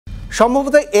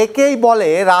সম্ভবত একেই বলে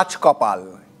রাজকপাল।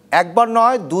 একবার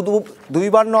নয়,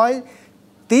 দুইবার নয়,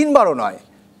 তিনবারও নয়,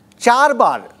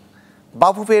 চারবার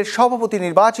বাফুফের সভাপতি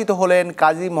নির্বাচিত হলেন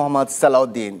কাজী মোহাম্মদ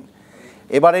সালাউদ্দিন।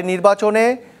 এবারে নির্বাচনে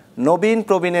নবীন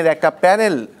প্রবীণের একটা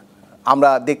প্যানেল আমরা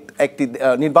একটি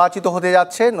নির্বাচিত হতে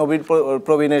যাচ্ছে। নবীন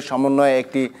প্রবীণের সমন্বয়ে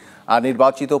একটি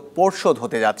নির্বাচিত পর্ষদ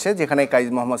হতে যাচ্ছে, যেখানে কাজী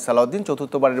মোহাম্মদ সালাউদ্দিন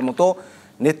চতুর্থবারের মতো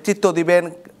নেতৃত্ব দিবেন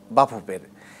বাফুফের।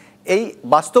 এই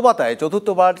বাস্তবতায়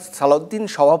চতুর্থবার সালাউদ্দিন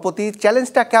সভাপতি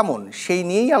চ্যালেঞ্জটা কেমন, সেই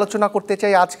নিয়েই আলোচনা করতে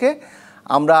চাই আজকে।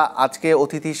 আমরা আজকে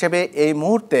অতিথি হিসেবে এই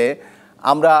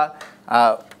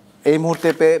মুহূর্তে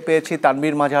পেয়েছি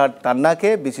তানভীর মাজার তান্নাকে,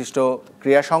 বিশিষ্ট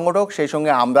ক্রীড়া সংগঠক। সেই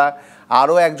সঙ্গে আমরা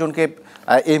আরও একজনকে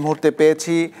এই মুহূর্তে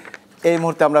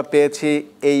আমরা পেয়েছি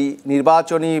এই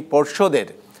নির্বাচনী পর্ষদের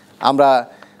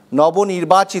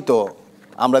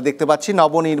আমরা দেখতে পাচ্ছি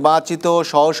নবনির্বাচিত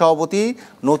সহসভাপতি,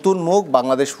 নতুন মুখ,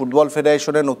 বাংলাদেশ ফুটবল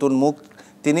ফেডারেশনের নতুন মুখ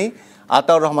তিনি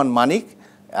আতাউর রহমান মানিক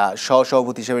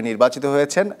সহসভাপতি হিসেবে নির্বাচিত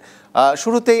হয়েছেন।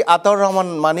 শুরুতেই আতাউর রহমান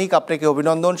মানিক, আপনাকে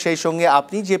অভিনন্দন। সেই সঙ্গে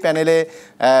আপনি যে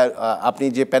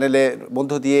প্যানেলের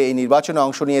মধ্য দিয়ে এই নির্বাচনে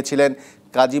অংশ নিয়েছিলেন,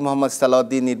 কাজী মোহাম্মদ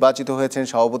সালাউদ্দিন নির্বাচিত হয়েছেন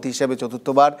সভাপতি হিসেবে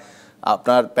চতুর্থবার।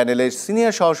 আপনার প্যানেলের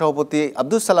সিনিয়র সহসভাপতি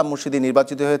আব্দুল সালাম মুর্শিদি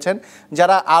নির্বাচিত হয়েছেন।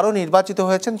 যারা আরও নির্বাচিত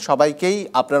হয়েছেন সবাইকেই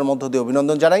আপনার মধ্য দিয়ে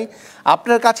অভিনন্দন জানাই।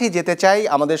 আপনার কাছেই যেতে চাই।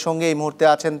 আমাদের সঙ্গে এই মুহূর্তে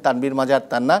আছেন তানভীর মাজার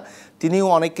তান্না, তিনিও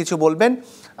অনেক কিছু বলবেন।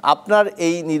 আপনার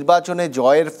এই নির্বাচনে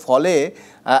জয়ের ফলে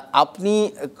আপনি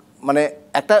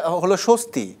একটা হলো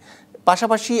স্বস্তি,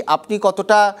 পাশাপাশি আপনি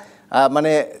কতটা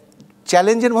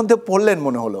চ্যালেঞ্জের মধ্যে পড়লেন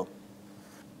মনে হলো?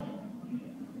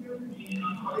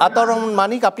 আতাউর রহমান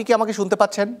মানিক, আপনি কি আমাকে শুনতে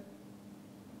পাচ্ছেন?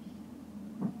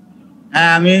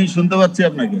 হ্যাঁ, আমি শুনতে পাচ্ছি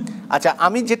আপনাকে। আচ্ছা,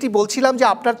 আমি যেটি বলছিলাম যে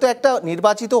আপনার তো একটা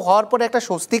নির্বাচিত হওয়ার পরে একটা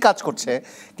স্বস্তি কাজ করছে,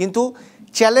 কিন্তু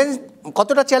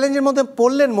কতটা চ্যালেঞ্জের মধ্যে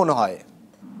পড়লেন মনে হয়?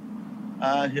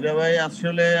 হীরা ভাই,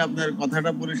 আসলে আপনার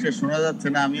কথাটা পরিষ্কার শোনা যাচ্ছে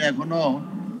না। আমি এখনো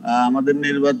আমাদের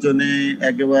নির্বাচনে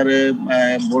একেবারে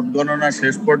ভোট গণনা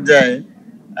শেষ পর্যায়ে।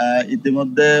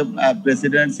 ইতিমধ্যে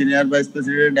প্রেসিডেন্ট, সিনিয়র ভাইস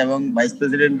প্রেসিডেন্ট এবং ভাইস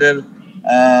প্রেসিডেন্টের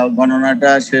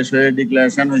গণনাটা শেষ হয়ে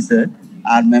ডিক্লারেশন হয়েছে,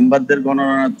 আর মেম্বারদের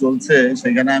গণনা চলছে।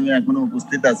 সেখানে আমি এখনো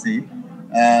উপস্থিত আছি,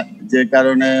 যে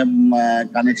কারণে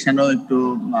কানেকশনও একটু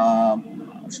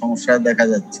সমস্যা দেখা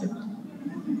যাচ্ছে।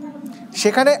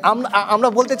 সেখানে আমরা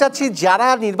বলতে চাচ্ছি, যারা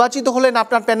নির্বাচিত হলেন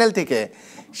আপনার প্যানেল থেকে,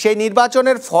 সেই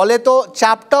নির্বাচনের ফলে তো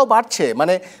চাপটাও বাড়ছে।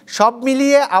 সব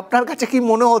মিলিয়ে আপনার কাছে কি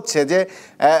মনে হচ্ছে যে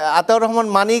আতাউর রহমান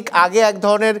মানিক আগে এক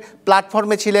ধরনের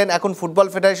প্ল্যাটফর্মে ছিলেন, এখন ফুটবল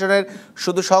ফেডারেশনের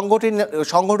শুধু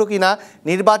সংগঠকই না,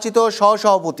 নির্বাচিত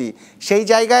সহসভাপতি, সেই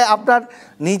জায়গায় আপনার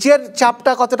নিজের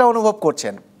চাপটা কতটা অনুভব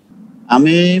করছেন?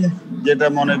 আমি যেটা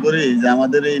মনে করি যে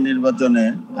আমাদের এই নির্বাচনে,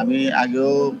 আমি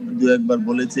আগেও দু একবার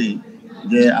বলেছি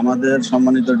যে আমাদের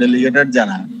সম্মানিত ডেলিগেটর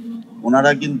যারা,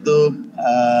 ওনারা কিন্তু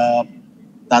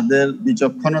তাদের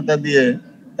বিচক্ষণতা দিয়ে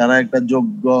তারা একটা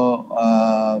যোগ্য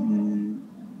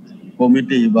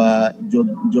কমিটি বা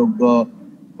যোগ্য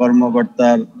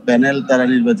কর্মকর্তার প্যানেল তারা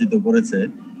নির্বাচিত করেছে।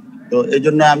 তো এই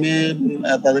জন্য আমি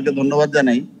তাদেরকে ধন্যবাদ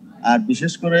জানাই। আর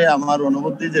বিশেষ করে আমার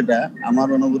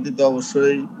অনুভূতি তো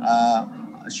অবশ্যই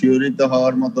শিহরিত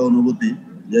হওয়ার মতো অনুভূতি,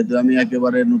 যেহেতু আমি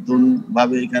একেবারে নতুন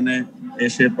ভাবে এখানে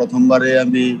এসে প্রথমবারে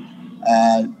আমি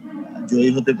জয়ী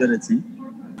হতে পেরেছি।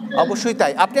 অবশ্যই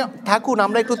তাই। আপনি থাকুন,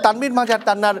 আমরা একটু তানভীর মাজার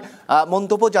তান্নার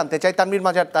মন্তব্য জানতে চাই। তানভীর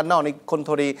মাজার তান্না, অনেকক্ষণ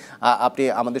ধরেই আপনি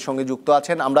আমাদের সঙ্গে যুক্ত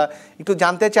আছেন। আমরা একটু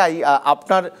জানতে চাই,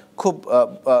 আপনার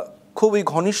খুবই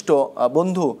ঘনিষ্ঠ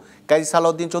বন্ধু কাজী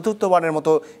সালাউদ্দিন চতুর্থবারের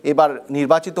মতো এবার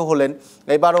নির্বাচিত হলেন।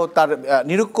 এবারও তার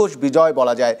নিরঙ্কুশ বিজয়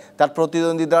বলা যায়, তার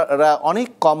প্রতিদ্বন্দ্বীরা অনেক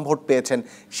কম ভোট পেয়েছেন।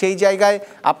 সেই জায়গায়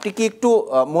আপনি কি একটু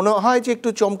মনে হয় যে একটু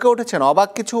চমকে উঠেছেন, অবাক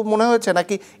কিছু মনে হয়েছে,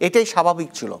 নাকি এটাই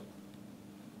স্বাভাবিক ছিল?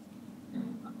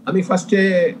 আমি ফার্স্টে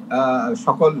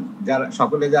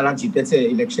সকলে যারা জিতেছে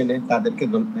ইলেকশনে তাদেরকে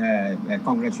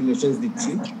কংগ্রাচুলেশনস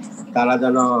দিচ্ছি। তারা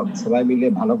যেন সবাই মিলে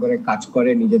ভালো করে কাজ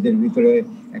করে, নিজেদের ভিতরে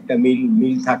একটা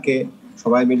মিল থাকে,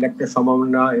 সবাই মিলে একটা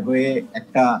সমন্বয় হয়ে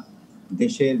একটা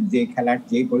দেশের যে খেলার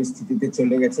যে পরিস্থিতিতে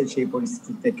চলে গেছে সেই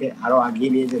পরিস্থিতি থেকে আরো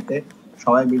আগিয়ে নিয়ে যেতে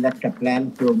সবাই মিলে একটা প্ল্যান,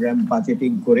 প্রোগ্রাম,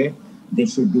 বাজেটিং করে they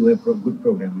should do a good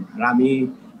programme. আর আমি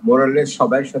মোরালেস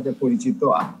সবার সাথে পরিচিত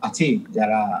আছি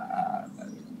যারা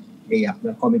এই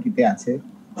আপনার কমিটিতে আছে।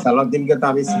 সালাউদ্দিনকে তো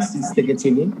আমি 60s থেকে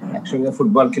চিনি, একসঙ্গে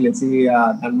ফুটবল খেলেছি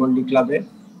ধানমন্ডি ক্লাবে,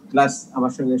 প্লাস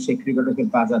আমার সঙ্গে সেই ক্রিকেটও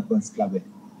খেলতো আজাদ বয়েজ ক্লাবে।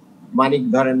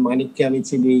 মানিককে আমি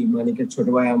চিনি, মানিকের ছোট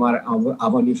ভাই আমার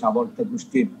আবানি সাবর্ত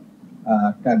গোষ্ঠীর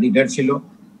একটা লিডার ছিল,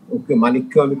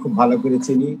 মানিককেও আমি খুব ভালো করে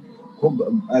চিনি। খুব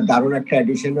দারুণ একটা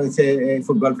এডিশন হয়েছে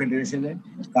ফুটবল ফেডারেশনে,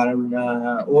 কারণ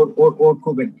ওর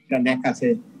খুব একটা ন্যাক আছে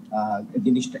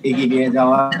জিনিসটা এগিয়ে নিয়ে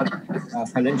যাওয়ার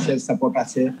ফাইন্যান্সিয়াল সাপোর্ট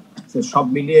আছে। তো সব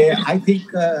মিলিয়ে I think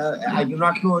I do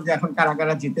not know যে এখন কারা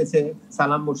কারা জিতেছে।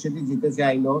 সালাম মুর্শিদি জিতেছে,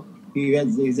 I know he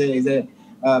is a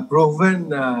proven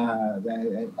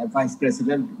vice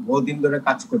president, বহুদিন ধরে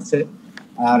কাজ করছে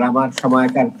আর আমার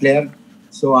সময়কার প্লেয়ার।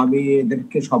 সো আমি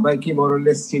এদেরকে সবাইকে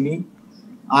মোরলেস চিনি।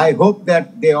 I hope that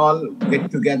they all get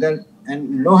together and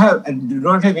do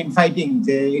not have infighting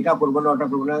যে এটা করবো না ওটা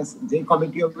করবো না। যে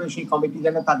কমিটি হবে সেই কমিটি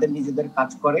যেন তাদের নিজেদের কাজ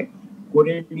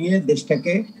করে নিয়ে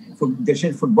দেশটাকে,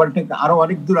 দেশের ফুটবলটাকে আরো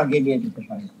অনেক দূর আগে নিয়ে যেতে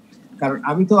পারে। কারণ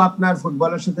আমি তো আপনার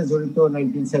ফুটবলের সাথে জড়িত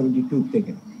 1972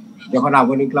 থেকে, যখন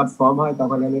আবনি ক্লাব ফর্ম হয়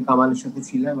তখন আমি কামালের সাথে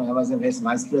ছিলাম। I was A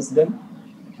vice president.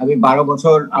 আমি 12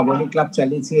 বছর আবনি ক্লাব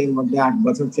চালিয়েছি, এর মধ্যে 8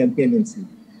 বছর চ্যাম্পিয়ন হয়েছি।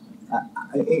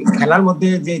 এই খেলার মধ্যে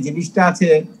যে জিনিসটা আছে,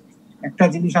 একটা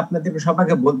জিনিস আপনাদের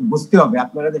সবাইকে বুঝতে হবে।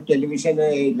 আপনারা যে টেলিভিশনে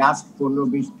এই লাস্ট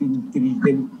 15-20 দিন 30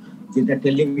 দিন যেটা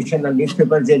টেলিভিশন আর নিউজ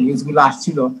পেপার যে নিউজগুলো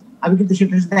আসছিল, আমি কিন্তু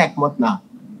সেটার সাথে একমত না।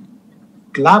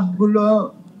 ক্লাবগুলো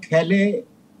খেলে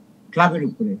ক্লাবের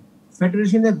উপরে,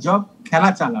 ফেডারেশনের জব খেলা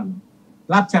চালানো,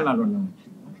 ক্লাব চালানো না।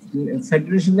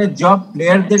 ফেডারেশনের জব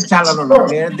প্লেয়ারদের চালানো না,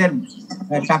 প্লেয়ারদের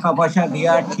টাকা পয়সা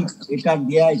দেওয়া ঠিক, এটা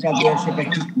দেওয়া সেটা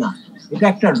ঠিক না। এটা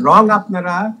একটা রং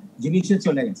আপনারা জিনিসে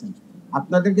চলে গেছেন।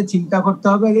 আপনাদেরকে চিন্তা করতে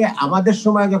হবে যে আমাদের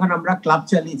সময় যখন আমরা ক্লাব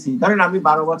চালিয়েছি, ধরেন আমি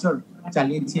 12 বছর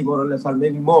চালিয়েছি,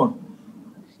 মোর,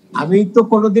 আমি তো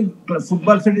কোনোদিন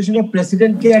ফুটবল ফেডারেশনের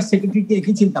প্রেসিডেন্টকে আর সেক্রেটারিকে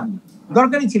একই চিনতাম না,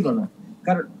 দরকারই ছিল না।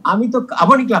 কারণ আমি তো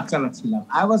আবনি club চালাচ্ছিলাম।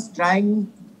 I was trying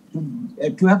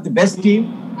to have the best team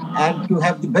and to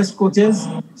have the best coaches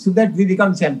so that we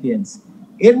become champions.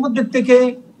 এর মধ্যে থেকে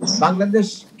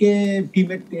বাংলাদেশকে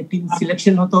টিম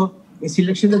সিলেকশন হতো, এই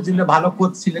সিলেকশনের জন্য ভালো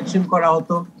কোচ সিলেকশন করা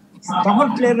হতো, তখন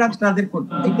প্লেয়াররা তাদের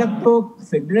করতো। এটা তো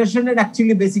ফেডারেশনের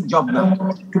অ্যাকচুয়ালি বেসিক জব না,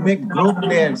 টু মেক গ্রো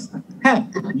প্লেয়ার্স। হ্যাঁ,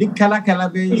 লিগ খেলা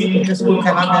খেলাবে, ইন্টার স্কুল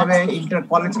খেলা হবে, ইন্টার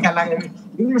কলেজ খেলা হবে,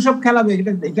 এগুলো সব খেলাবে,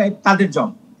 এটা তাদের জব।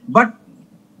 বাট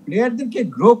প্লেয়ারদেরকে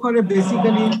গ্রো করে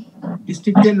বেসিক্যালি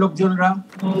ডিস্ট্রিক্টের লোকজনরা,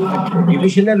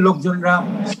 ডিভিশনের লোকজনরা,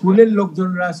 স্কুলের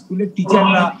লোকজনরা, স্কুলের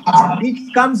টিচাররা। It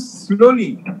comes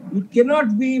slowly, it cannot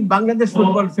B Bangladesh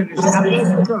football federation.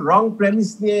 Wrong premise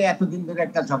নিয়ে এতদিন ধরে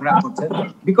একটা ঝগড়া করছেন,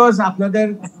 বিকজ আপনাদের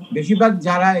বেশিরভাগ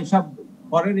যারা এসব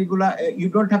করেন এগুলা, you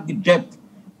don't have the depth.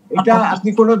 এটা আপনি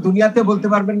কোনো দুনিয়াতে বলতে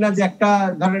পারবেন না যে একটা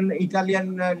ধরেন ইটালিয়ান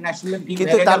ন্যাশনাল টিম।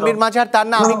 কিন্তু তানভীর মাঝার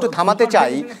তান্না, আমি একটু থামাতে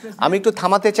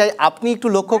চাই। আপনি একটু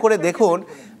লক্ষ্য করে দেখুন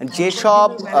যেসব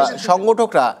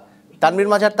সংগঠকরা, তানভীর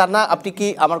মাঝার তান্না, আপনি কি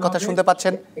আমার কথা শুনতে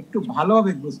পাচ্ছেন? একটু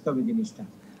ভালোভাবে বুঝতে হবে জিনিসটা।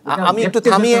 আমি একটু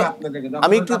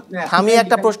থামিয়ে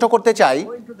একটা প্রশ্ন করতে চাই।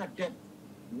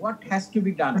 What has to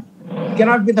be done? It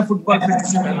cannot be the football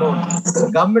federation alone.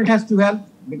 The government has to help,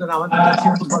 because আমাদের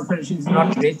দেশের football federation is not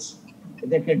rich.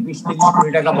 এদেরকে 20-30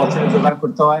 কোটি টাকা বছরে জোগাড়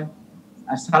করতে হয়।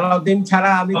 আর সালাউদ্দিন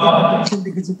ছাড়া আমি যে ফেডারেশন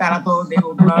দেখেছি, তারা তো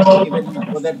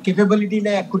ওদের ক্যাপাবিলিটি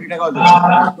নেই 1 কোটি টাকা জোগাড়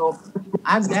করার। তো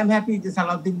আই এম হ্যাপি যে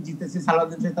সালাউদ্দিন জিতেছে।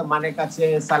 সালাউদ্দিন তো মানেক আছে,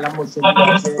 সালাম মুর্শিদি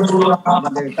আছে,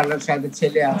 আমাদের কালার সাহেবের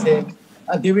ছেলে আছে,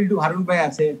 Devil to Harun Bhai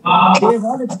আছে। They have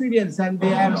all experience and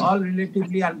they are all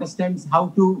relatively understands how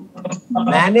to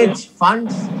manage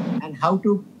funds and how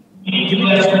to give it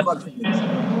to the confidence.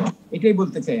 এটাই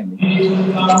বলতে চাই আমি।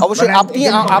 অবশ্যই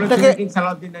আপনাকে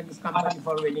Salauddin and his company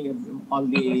for winning all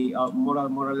the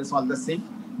more or less all the same।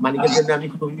 মানিকের জন্য আমি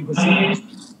খুবই খুশি।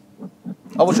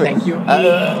 অবশ্যই।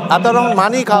 আতাউর রহমান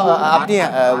মানিক, আপনি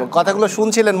কথাগুলো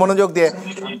শুনছিলেন মনোযোগ দিয়ে,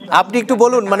 আপনি একটু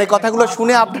বলুন, মানে কথাগুলো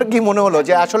শুনে আপনার কি মনে হলো?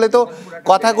 যে আসলে তো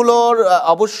কথাগুলোর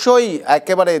অবশ্যই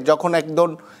একেবারে, যখন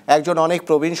একজন অনেক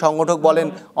প্রবীণ সংগঠক বলেন,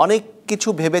 অনেক কিছু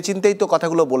ভেবেচিন্তেই তো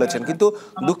কথাগুলো বলেছেন। কিন্তু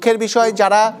দুঃখের বিষয়,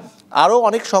 যারা আরও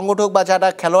অনেক সংগঠক বা যারা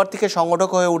খেলোয়াড় থেকে সংগঠক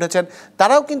হয়ে উঠেছেন,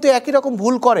 তারাও কিন্তু একই রকম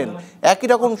ভুল করেন, একই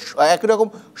রকম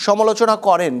সমালোচনা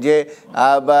করেন।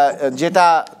 যেটা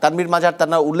তানভীর মাঝার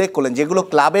তারা উল্লেখ করলেন, যেগুলো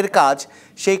ক্লাবের কাজ,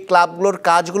 সেই ক্লাবগুলোর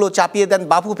কাজগুলো চাপিয়ে দেন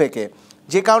বাফুফেকে,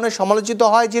 যে কারণে সমালোচিত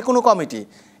হয় যে কোনো কমিটি।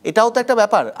 এটাও তো একটা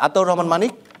ব্যাপার। আতাউর রহমান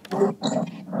মানিক।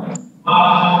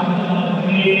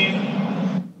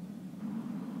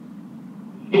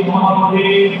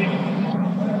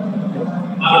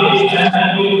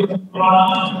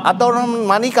 আতাউর রহমান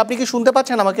মানিক, আপনি কি শুনতে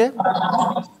পাচ্ছেন আমাকে?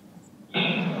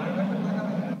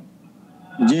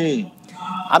 জি,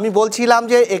 আমি বলছিলাম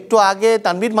যে একটু আগে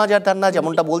তানভীর মাঝার তান্না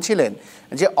যেমনটা বলছিলেন,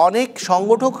 যে অনেক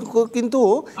সংগঠক কিন্তু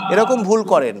এরকম ভুল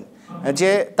করেন, যে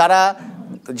তারা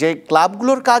যে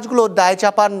ক্লাবগুলোর কাজগুলো দায়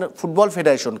চাপান ফুটবল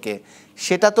ফেডারেশনকে।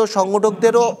 সেটা তো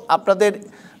সংগঠকদেরও,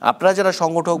 আপনারা যারা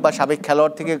সংগঠক বা সাবেক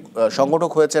খেলোয়াড় থেকে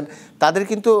সংগঠক হয়েছেন, তাদের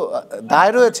কিন্তু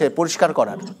দায় রয়েছে পরিষ্কার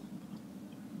করার।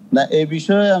 না, এই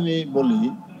বিষয়ে আমি বলি,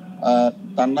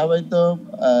 তান্না ভাই তো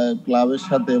ক্লাবের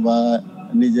সাথে বা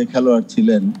নিজে খেলোয়াড়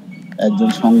ছিলেন, একজন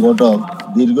সংগঠক,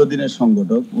 দীর্ঘদিনের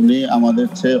সংগঠক, উনি আমাদের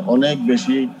চেয়ে অনেক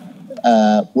বেশি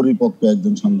পরিপক্ক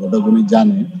একজন সংগঠক। উনি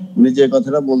জানে, উনি যে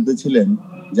কথাটা বলতেছিলেন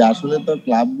যে আসলে তো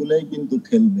ক্লাবগুলোই কিন্তু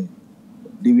খেলবে,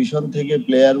 ডিভিশন থেকে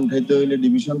প্লেয়ার উঠাইতে হইলে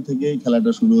ডিভিশন থেকেই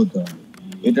খেলাটা শুরু হতে হবে।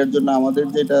 এটার জন্য আমাদের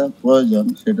যেটা প্রয়োজন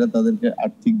সেটা তাদেরকে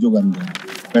আর্থিক যোগান দেওয়া।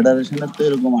 ফেডারেশনের তো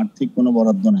এরকম আর্থিক কোনো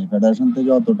বরাদ্দ নাই, ফেডারেশন থেকে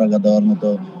অত টাকা দেওয়ার মতো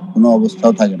কোনো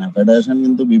অবস্থাও থাকে না। ফেডারেশন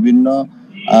কিন্তু বিভিন্ন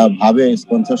ভাবে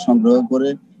স্পন্সর সংগ্রহ করে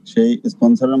সেই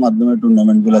স্পন্সরের মাধ্যমে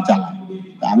টুর্নামেন্ট গুলো চালায়।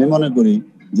 আমি মনে করি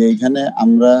যে এখানে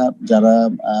আমরা যারা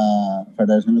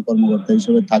ফেডারেশনের কর্মকর্তা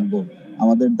হিসেবে থাকবো,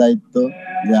 আমাদের দায়িত্ব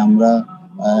যে আমরা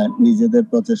নিজেদের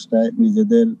প্রচেষ্টায়,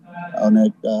 নিজেদের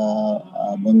অনেক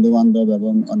বন্ধু বান্ধব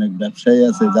এবং অনেক ব্যবসায়ী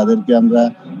আছে যাদেরকে আমরা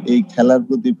এই খেলার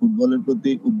প্রতি, ফুটবলের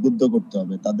প্রতি উদ্বুদ্ধ করতে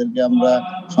হবে, তাদেরকে আমরা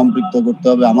সম্পৃক্ত করতে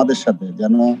হবে আমাদের সাথে,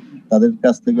 যেন তাদের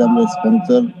কাছ থেকে আমরা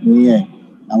স্পন্সর নিয়ে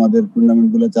আমাদের টুর্নামেন্ট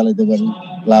গুলো চালাতে পারি।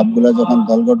 ক্লাবগুলো যখন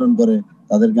দল গঠন করে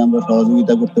তাদেরকে আমরা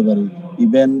সহযোগিতা করতে পারি।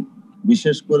 ইভেন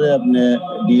বিশেষ করে আপনি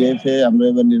ডিএফএ আমরা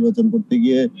এবার নির্বাচন করতে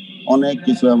গিয়ে অনেক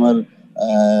কিছু আমার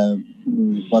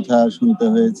কথা শুনতে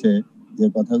হয়েছে, যে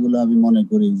কথাগুলো আমি মনে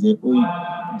করি যে ওই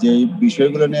যে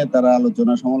বিষয়গুলো নিয়ে তারা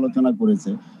আলোচনা সমালোচনা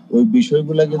করেছে, ওই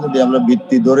বিষয়গুলোকে যদি আমরা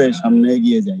ভিত্তি ধরে সামনে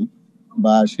এগিয়ে যাই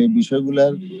বা সেই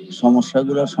বিষয়গুলোর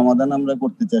সমস্যাগুলোর সমাধান আমরা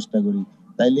করতে চেষ্টা করি,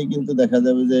 তাইলে কিন্তু দেখা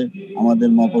যাবে যে আমাদের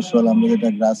মফস্বল, আমরা যেটা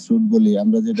গ্রাসরুট বলি,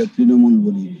 আমরা যেটা তৃণমূল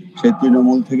বলি, সেই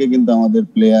তৃণমূল থেকে কিন্তু আমাদের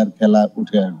প্লেয়ার খেলা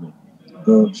উঠে আসবে।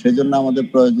 তো সেজন্য আমাদের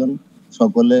প্রয়োজন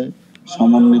সকলে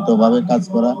সমন্বিতভাবে কাজ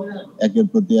করা, একের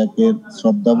প্রতি একের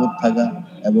শ্রদ্ধাবোধ থাকা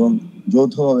এবং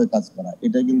যৌথভাবে কাজ করা।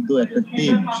 এটা কিন্তু একটা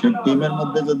টিম, সেই টিমের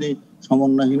মধ্যে যদি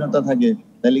সমন্বয়হীনতা থাকে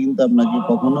তাহলে কিন্তু আপনাকে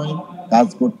কখনোই কাজ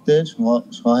করতে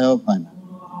সহায়ক হয় না।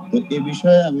 তো এই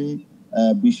বিষয়ে আমি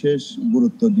বিশেষ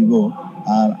গুরুত্ব দিব।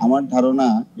 আর আমার ধারণা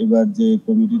এবার যে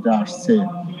কমিটিটা আসছে,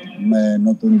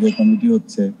 নতুন যে কমিটি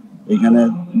হচ্ছে, এখানে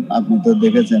আপনি তো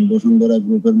দেখেছেন বসুন্ধরা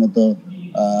গ্রুপের মতো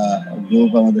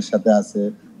গ্রুপ আমাদের সাথে আছে,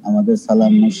 আমাদের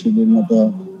সালাম মুর্শিদের মতো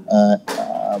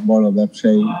বড়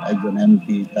ব্যবসায়ী একজন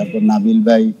এমপি, তারপর নাবিল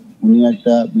ভাই, উনি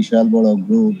একটা বিশাল বড়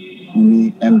গ্রুপ, উনি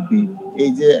এমপি।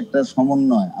 এই যে একটা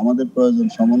সমন্বয়, আমাদের প্রয়োজন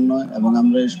সমন্বয়, এবং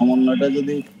আমরা এই সমন্বয়টা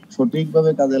যদি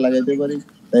সঠিকভাবে কাজে লাগাইতে পারি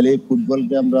তাহলে এই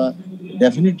ফুটবলকে আমরা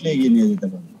ডেফিনেটলি এগিয়ে নিয়ে যেতে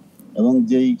পারি। এবং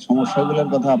যেই সমস্যাগুলোর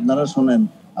কথা আপনারা শোনেন,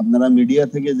 আপনারা মিডিয়া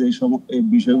থেকে যে এই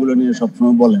বিষয়গুলো নিয়ে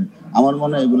সবসময় বলেন, আমার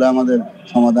মনে হয় এগুলো আমাদের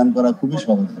সমাধান করা খুবই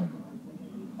সহজ হবে।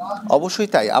 অবশ্যই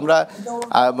তাই। আমরা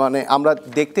মানে আমরা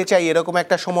দেখতে চাই এরকম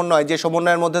একটা সমন্বয়, যে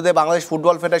সমন্বয়ের মধ্যে দিয়ে বাংলাদেশ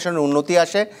ফুটবল ফেডারেশনের উন্নতি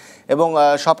আসে এবং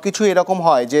সব কিছু এরকম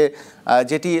হয় যে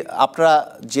যেটি আপনারা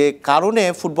যে কারণে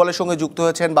ফুটবলের সঙ্গে যুক্ত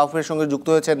হয়েছেন, বাফুফের সঙ্গে যুক্ত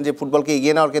হয়েছেন, যে ফুটবলকে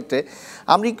এগিয়ে নেওয়ার ক্ষেত্রে।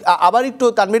 আমি আবার একটু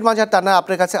তানভীর মাঝার তান্না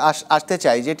আপনার কাছে আসতে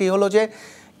চাই, যেটি হলো যে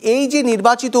এই যে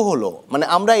নির্বাচিত হলো, মানে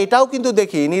আমরা এটাও কিন্তু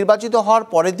দেখি নির্বাচিত হওয়ার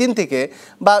পরের দিন থেকে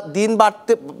বা দিন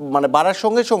বাড়ার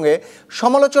সঙ্গে সঙ্গে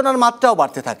সমালোচনার মাত্রাও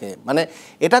বাড়তে থাকে। মানে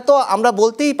এটা তো আমরা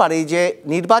বলতেই পারি যে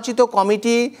নির্বাচিত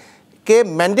কমিটিকে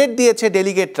ম্যান্ডেট দিয়েছে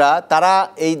ডেলিগেটরা, তারা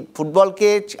এই ফুটবলকে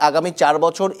আগামী 4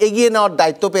 বছর এগিয়ে নেওয়ার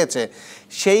দায়িত্ব পেয়েছে।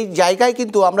 সেই জায়গায়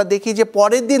কিন্তু আমরা দেখি যে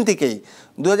পরের দিন থেকেই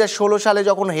 2016 সালে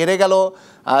যখন হেরে গেল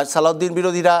সালাউদ্দিন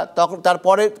বিরোধীরা, তখন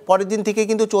পরের দিন থেকে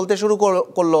কিন্তু চলতে শুরু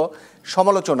করলো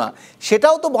সমালোচনা।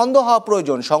 সেটাও তো বন্ধ হওয়া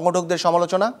প্রয়োজন, সংগঠকদের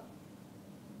সমালোচনা।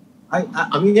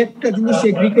 আমি একটা জিনিস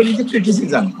এগ্রি করি যে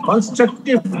criticism,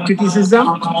 constructive criticism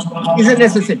is a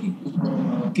necessity,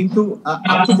 কিন্তু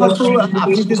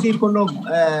আপনি যদি কোনো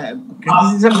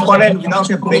ক্রিটিসিজম করেন উইদাউট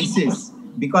এ বেসিস,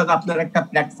 বিকজ আপনার একটা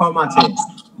প্ল্যাটফর্ম আছে,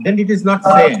 then it is not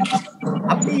fair.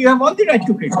 You have all the right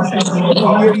to criticize.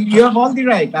 You have all the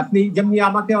right. আপনি যেমনি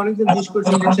আমাকে অনেকজন জিজ্ঞেস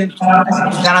করেছেন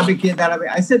দাঁড়াবে,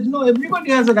 I said no, everybody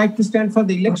has a right to stand for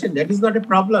the election. That is not a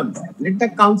problem. Let the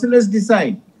councillors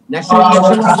decide. National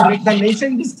elections, let the nation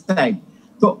decide.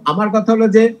 তো আমার কথা হলো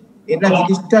যে এটা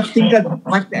জিনিসটা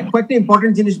কয়েকটা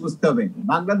ইম্পর্টেন্ট জিনিস বুঝতে হবে।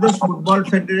 Bangladesh football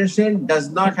federation does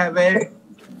not have a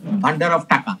Bhandar of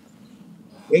টাকা।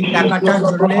 এই টাকাটার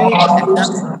জন্য একটা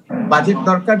বাজেট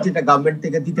দরকার, যেটা গভর্নমেন্ট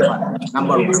থেকে দিতে পারে,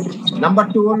 নাম্বার 1। নাম্বার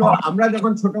 2 হলো, আমরা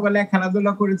যখন ছোটবেলায়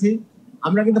খেলাধুলা করেছি,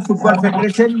 আমরা কিন্তু ফুটবল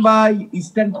ফেডারেশন বা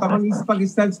তখন ইস্ট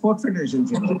পাকিস্তান স্পোর্টস ফেডারেশন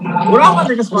ছিল, ওরা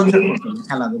আমাদেরকে স্পন্সর করতো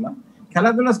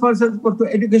খেলাধুলা স্পন্সর করতো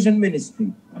এডুকেশন মিনিস্ট্রি,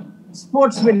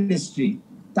 স্পোর্টস মিনিস্ট্রি।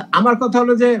 তা আমার কথা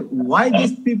হলো যে why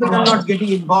this people are not getting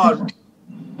involve,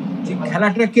 যে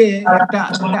খেলাটাকে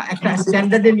একটা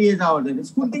স্ট্যান্ডার্ডে নিয়ে যাওয়ার জন্য।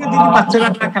 স্কুল থেকে যদি বাচ্চারা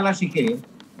খেলা শিখে,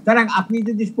 তারা আপনি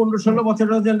যদি 15-16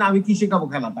 বছরের জন্য আমি কি শেখাবো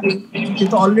খেলাটা,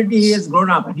 কিন্তু already he has grown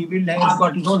up, he has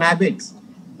got his own habits.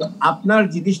 আপনার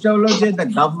জিনিসটা হলো যে the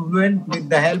government with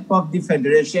the help of the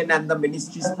federation and the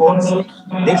ministry sports,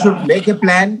 they should make a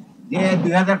plan যে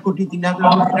 2000 কোটি 3000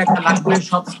 কোটি টাকা লাগবে,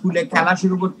 সব স্কুলে খেলা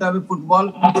শুরু করতে হবে ফুটবল,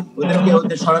 ওদেরকে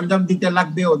ওদের সরঞ্জাম দিতে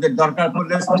লাগবে, ওদের দরকার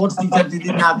পড়লে স্পোর্টস টিচার যদি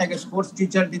না থাকে স্পোর্টস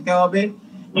টিচার দিতে হবে,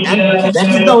 and that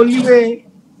is the only way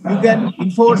you can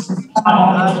enforce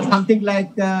something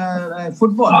like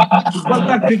football. Football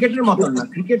তো ক্রিকেটের মতো না,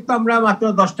 ক্রিকেট তো আমরা মাত্র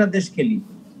 10টা দেশ খেলি,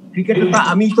 ক্রিকেট তো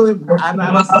আমি তো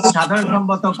সাধারণ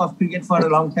সম্পাদক of cricket for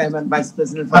long time and vice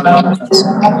president for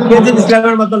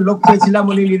ইসলামের মতো লোক পেয়েছিলাম,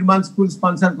 উনি নির্মাণ স্কুল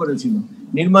স্পন্সর করেছিল,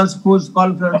 নির্মাণ স্কুল কল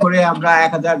করে আমরা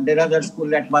 1000-1500 স্কুল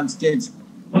অ্যাডভান্স স্টেজ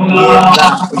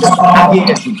এগিয়ে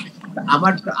গেছি।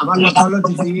 আমার কথা হলো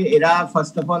যদি এরা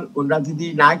ফার্স্ট অফ অল ওরা যদি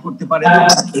নাই করতে পারে,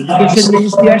 এডুকেশন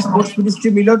মিনিস্ট্রি আর স্পোর্টস মিনিস্ট্রি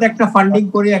মিলেও একটা ফান্ডিং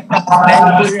করে একটা প্ল্যান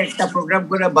করে একটা প্রোগ্রাম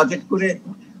করে বাজেট করে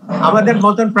আমাদের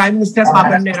মতন প্রাইম মিনিস্টার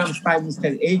পাবেন না, এরকম প্রাইম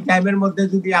মিনিস্টার এই টাইমের মধ্যে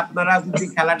যদি আপনারা যদি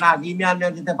খেলাটা আগিয়ে নিয়ে আনা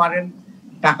যেতে পারেন,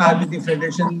 টাকা যদি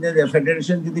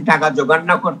ফেডারেশন যদি টাকা জোগাড়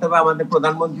না করতে পারে আমাদের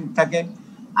প্রধানমন্ত্রী থাকে,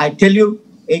 আই টেল ইউ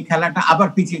এই খেলাটা আবার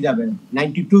পিছিয়ে যাবে।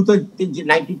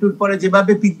 92 পরে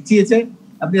যেভাবে পিছিয়েছে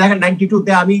আপনি দেখেন,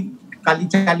 92-তে আমি কালি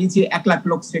চালিয়েছি 1 লাখ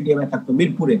লোক স্টেডিয়ামে থাকতো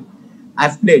মিরপুরে, আই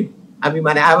প্লেড, আমি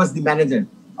মানে I was the manager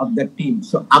of the team.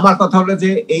 So আমার কথা হলো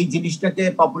যে এই জিনিসটাকে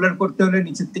পপুলার করতে হলে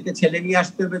নিচের থেকে ছেলে নিয়ে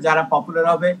আসতে হবে যারা পপুলার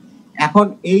হবে। এখন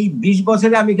এই 20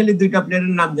 বছরে আমি খালি 2টা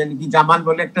প্লেয়ারের নাম জানি, কি জামান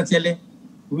বলে একটা ছেলে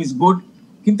হু ইজ গুড,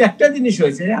 কিন্তু একটা জিনিস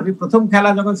হয়েছে, আমি প্রথম খেলা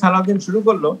যখন সালাউদ্দিন শুরু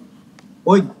করলো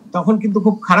ওই তখন কিন্তু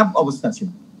খুব খারাপ অবস্থা ছিল,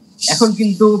 এখন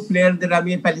কিন্তু প্লেয়ারদের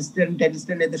আমি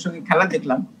প্যালেস্টাইন এদের সঙ্গে খেলা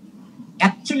দেখলাম,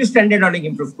 অ্যাকচুয়ালি স্ট্যান্ডার্ড অনেক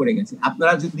ইমপ্রুভ করে গেছে।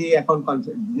 আপনারা যদি এখন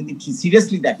যদি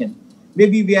সিরিয়াসলি দেখেন,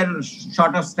 maybe we are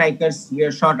short of strikers, we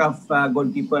are short of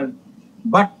goalkeeper,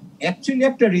 but actually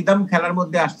একটা রিদম খেলার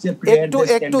মধ্যে আসছে।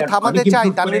 একটু থামাতে চাই,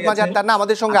 তানভীর মাজার তান্না,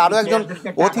 আমাদের সঙ্গে আরো একজন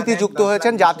অতিথি যুক্ত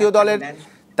হয়েছেন, জাতীয় দলের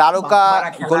তারকা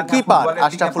গোলকিপার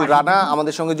আশরাফুল রানা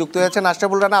আমাদের সঙ্গে যুক্ত হয়েছেন।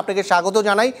 আশরাফুল রানা, আপনাকে স্বাগত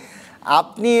জানাই।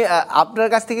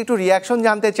 আপনার কাছ থেকে একটু রিয়াকশন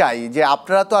জানতে চাই যে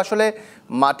আপনারা তো আসলে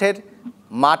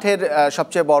মাঠের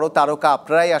সবচেয়ে বড় তারকা,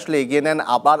 আপনারাই আসলে এগিয়ে নেন,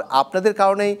 আবার আপনাদের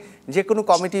কারণেই যে কোনো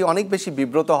কমিটি অনেক বেশি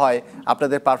বিব্রত হয়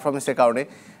আপনাদের পারফরমেন্সের কারণে।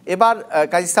 এবার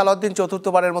কাজী সালাউদ্দিন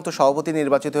চতুর্থবারের মতো সভাপতি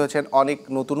নির্বাচিত হয়েছেন, অনেক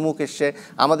নতুন মুখ এসছে,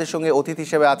 আমাদের সঙ্গে অতিথি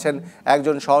হিসেবে আছেন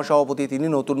একজন সহসভাপতি, তিনি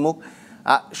নতুন মুখ।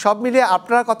 সব মিলিয়ে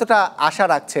আপনারা কতটা আশা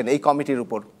রাখছেন এই কমিটির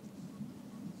উপর?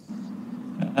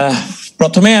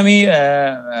 প্রথমে আমি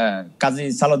কাজী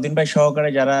সালাউদ্দিন ভাই সহকারে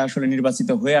যারা আসলে নির্বাচিত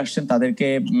হয়ে আসছেন তাদেরকে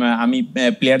আমি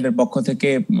প্লেয়ারদের পক্ষ থেকে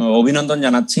অভিনন্দন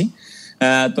জানাচ্ছি।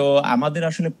 তো আমাদের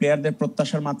আসলে প্লেয়ারদের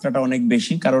প্রত্যাশার মাত্রাটা অনেক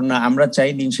বেশি, কারণ আমরা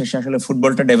চাই দিন শেষে আসলে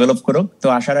ফুটবলটা ডেভেলপ করুক। তো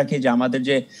আশা রাখি যে আমাদের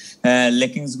যে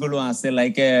লেকিংস গুলো আছে,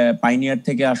 লাইক পাইনিয়ার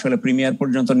থেকে আসলে প্রিমিয়ার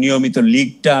পর্যন্ত নিয়মিত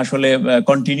লিগটা আসলে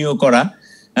কন্টিনিউ করা,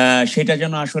 সেটা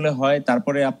যেন আসলে হয়।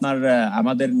 তারপরে আপনার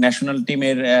আমাদের ন্যাশনাল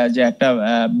টিমের যে একটা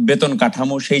বেতন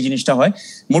কাঠামো, সেই জিনিসটা হয়।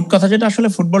 মোট কথা যেটা আসলে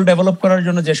ফুটবল ডেভেলপ করার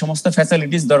জন্য যে সমস্ত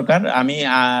ফ্যাসিলিটিস দরকার, আমি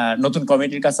নতুন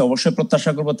কমিটির কাছে অবশ্যই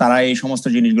প্রত্যাশা করব তারা এই সমস্ত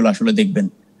জিনিসগুলো আসলে দেখবেন।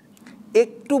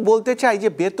 একটু বলতে চাই যে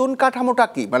বেতন কাঠামোটা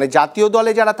কি, মানে জাতীয়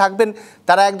দলে যারা থাকবেন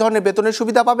তারা এক ধরনের বেতনের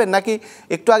সুবিধা পাবেন, নাকি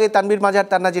একটু আগে তানভীর মাজার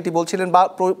তান্না যেটি বলছিলেন বা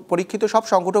পরীক্ষিত সব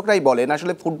সংগঠকরাই বলেন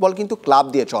আসলে ফুটবল কিন্তু ক্লাব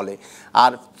দিয়ে চলে,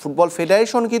 আর ফুটবল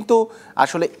ফেডারেশন কিন্তু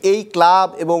আসলে এই ক্লাব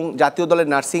এবং জাতীয় দলের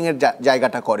নার্সিংয়ের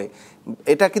জায়গাটা করে,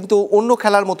 এটা কিন্তু অন্য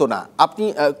খেলার মতো না। আপনি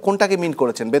কোনটাকে মিন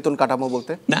করেছেন বেতন কাঠামো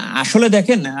বলতে? না, আসলে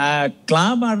দেখেন,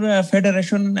 ক্লাব আর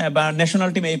ফেডারেশন বা ন্যাশনাল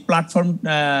টিম এই প্ল্যাটফর্ম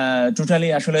টোটালি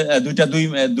আসলে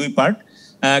দুই পার্ট।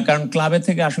 কারণ ক্লাবের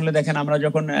থেকে আসলে দেখেন, আমরা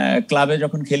যখন ক্লাবে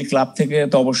খেলি, ক্লাব থেকে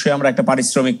তো অবশ্যই আমরা একটা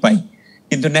পারিশ্রমিক পাই,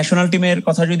 কিন্তু ন্যাশনাল টিমের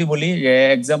কথা যদি বলি, যে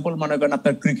এক্সাম্পল মনে করেন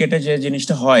আপনার ক্রিকেটে যে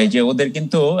জিনিসটা হয়, যে ওদের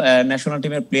কিন্তু ন্যাশনাল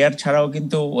টিমের প্লেয়ার ছাড়াও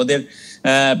কিন্তু ওদের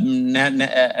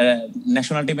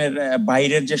ন্যাশনাল টিমের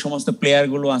বাইরের যে সমস্ত প্লেয়ার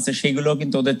গুলো আছে সেগুলো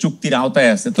কিন্তু ওদের চুক্তির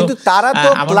আওতায় আছে। তো তারা তো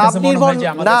ক্লাব নির্ভর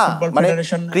না, মানে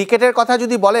ক্রিকেটের কথা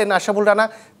যদি বলেন আশরাফুল রানা,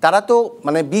 তারা তো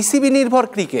মানে বিসিবি নির্ভর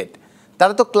ক্রিকেট,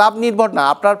 তারা তো ক্লাব নির্ভর না।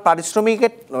 আপনার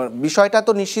পারিশ্রমিকের বিষয়টা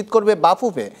তো নিশ্চিত করবে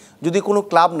বাফুফে যদি কোনো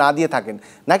ক্লাব না দিয়ে থাকেন,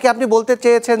 নাকি আপনি বলতে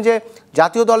চেয়েছেন যে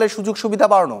জাতীয় দলের সুযোগ সুবিধা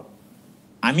বাড়ানো?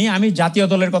 আমি জাতীয়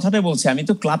দলের কথাটাই বলছি। আমি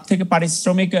তো ক্লাব থেকে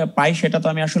পারিশ্রমিক পাই, সেটা তো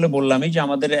আমি আসলে বললামই যে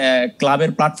আমাদের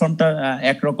ক্লাবের প্ল্যাটফর্মটা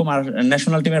একরকম আর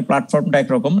ন্যাশনাল টিমের প্ল্যাটফর্মটা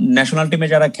একরকম। ন্যাশনাল টিমে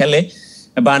যারা খেলে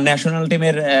বা ন্যাশনাল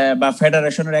টিমের বা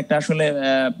ফেডারেশনের একটা আসলে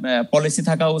পলিসি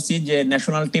থাকা উচিত যে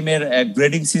ন্যাশনাল টিমের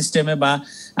গ্রেডিং সিস্টেমে বা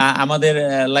আমাদের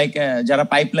লাইক যারা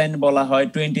পাইপলাইন বলা হয়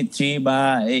 23 বা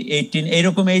 18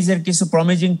 এইরকম এইজের কিছু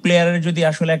প্রমিজিং প্লেয়ারের যদি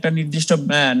আসলে একটা নির্দিষ্ট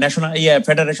ন্যাশনাল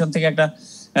ফেডারেশন থেকে একটা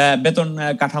বেতন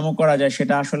কাঠামো করা যায়,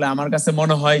 সেটা আসলে আমার কাছে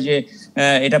মনে হয় যে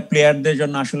এটা প্লেয়ারদের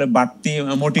জন্য আসলে বাড়তি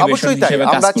মোটিভেশন হিসেবে কাজ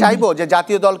করবে। আমরা চাইবো যে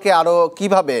জাতীয় দলকে আরো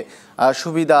কিভাবে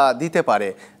সুবিধা দিতে পারে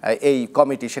এই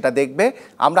কমিটি, সেটা দেখবে।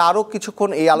 আমরা আরো কিছুক্ষণ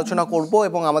এই আলোচনা করব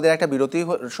এবং আমাদের একটা বিরতি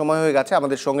সময় হয়ে গেছে।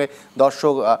 আমাদের সঙ্গে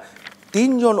দর্শক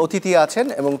 3 জন অতিথি আছেন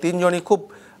এবং 3 জনই খুব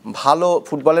ভালো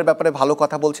ফুটবলের ব্যাপারে ভালো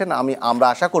কথা বলছেন। আমরা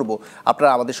আশা করব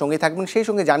আপনারা আমাদের সঙ্গেই থাকবেন। সেই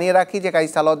সঙ্গে জানিয়ে রাখি যে কাজী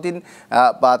সালাউদ্দিন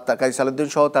বা কাজী সালাউদ্দিন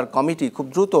সহ তার কমিটি খুব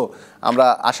দ্রুত আমরা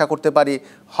আশা করতে পারি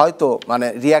হয়তো মানে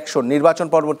রিয়াকশন, নির্বাচন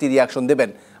পরবর্তী রিয়াকশন দেবেন।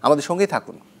 আমাদের সঙ্গেই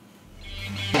থাকুন।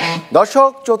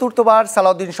 দর্শক, চতুর্থবার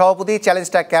সালাউদ্দিন সভাপতি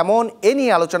চ্যালেঞ্জটা কেমন এ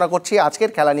নিয়ে আলোচনা করছি।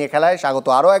 আজকের খেলা নিয়ে খেলায় স্বাগত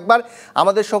আরও একবার।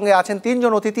 আমাদের সঙ্গে আছেন 3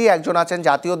 জন অতিথি। একজন আছেন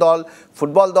জাতীয় দল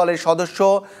ফুটবল দলের সদস্য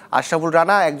আশরাফুল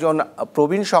রানা, একজন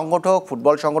প্রবীণ সংগঠক,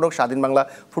 ফুটবল সংগঠক, স্বাধীন বাংলা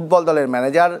ফুটবল দলের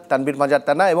ম্যানেজার তানভীর মাজার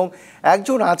তান্না, এবং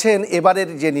একজন আছেন এবারের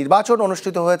যে নির্বাচন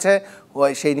অনুষ্ঠিত হয়েছে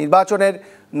সেই নির্বাচনের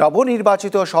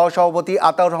নবনির্বাচিত সহসভাপতি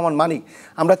আতাউর রহমান মানিক।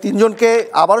 আমরা 3 জনকে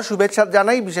আবারও শুভেচ্ছা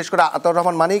জানাই, বিশেষ করে আতাউর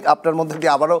রহমান মানিক, আপনার মধ্যে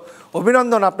দিয়ে আবারও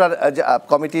অভিনন্দন আপনার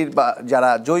কমিটির বা যারা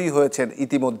জয়ী হয়েছেন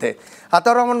ইতিমধ্যে।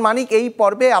 আতাউর রহমান মানিক, এই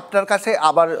পর্বে আপনার কাছে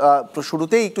আবার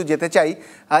শুরুতেই একটু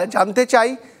জানতে চাই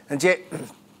যে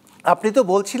আপনি তো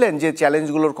বলছিলেন যে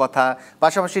চ্যালেঞ্জগুলোর কথা,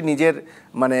 পাশাপাশি নিজের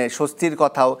মানে স্বস্তির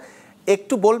কথাও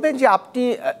একটু বলবেন যে আপনি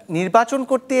নির্বাচন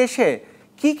করতে এসে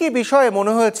কি কি বিষয়ে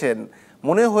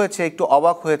মনে হয়েছে একটু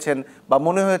অবাক হয়েছেন, বা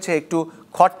মনে হয়েছে একটু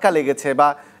খটকা লেগেছে, বা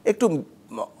একটু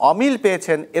অমিল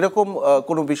পেয়েছেন, এরকম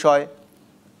কোনো বিষয়?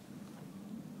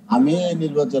 আমি এই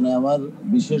নির্বাচনে আমার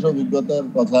বিশেষ অভিজ্ঞতার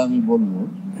কথা আমি বলবো।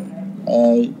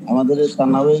 আমাদের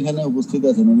সান্নাও এখানে উপস্থিত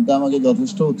আছেন, উনি তো আমাকে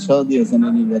যথেষ্ট উৎসাহ দিয়েছেন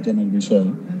এই নির্বাচনের বিষয়ে।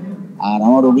 আর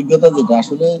আমার অভিজ্ঞতা যেটা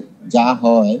আসলে যা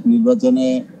হয় নির্বাচনে,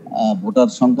 ভোটার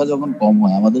সংখ্যা যখন কম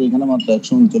হয়, আমাদের এখানে মাত্র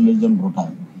 139 জন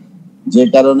ভোটার, যে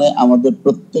কারণে আমাদের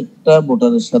প্রত্যেকটা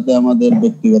ভোটারের সাথে আমাদের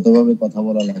ব্যক্তিগতভাবে কথা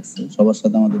বলা লাগছে, সবার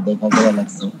সাথে আমাদের দেখা করা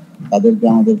লাগছে, তাদেরকে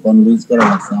আমাদের কনভিন্স করা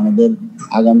লাগছে, আমাদের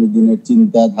আগামী দিনের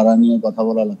চিন্তাধারা নিয়ে কথা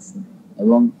বলা লাগছে।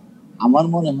 এবং আমার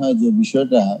মনে হয় যে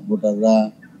বিষয়টা ভোটাররা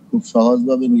খুব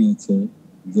সহজভাবে নিয়েছে,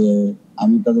 যে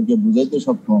আমি তাদেরকে বুঝাইতে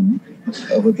সক্ষম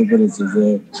হতে পেরেছি যে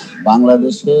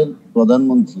বাংলাদেশের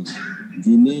প্রধানমন্ত্রী,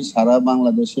 যিনি সারা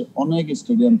বাংলাদেশে অনেক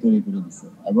স্টেডিয়াম তৈরি করে দিয়েছে,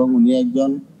 এবং উনি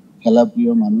একজন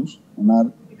খেলাপ্রিয় মানুষ, ওনার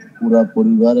পুরা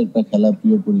পরিবার একটা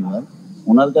খেলাপ্রিয় পরিবার।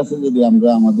 ওনার কাছে যদি আমরা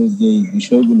আমাদের যে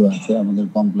বিষয়গুলো আছে, আমাদের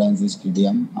কমপ্লায়েন্স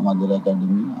স্টেডিয়াম, আমাদের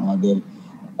একাডেমি, আমাদের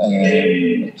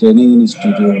ট্রেনিং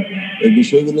ইনস্টিটিউট, এই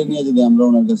বিষয়গুলো নিয়ে যদি আমরা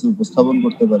ওনার কাছে উপস্থাপন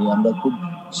করতে পারি, আমরা খুব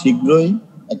শীঘ্রই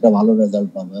একটা ভালো রেজাল্ট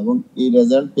পাবো। এবং এই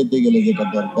রেজাল্ট পেতে গেলে যেটা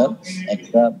দরকার,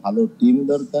 একটা ভালো টিম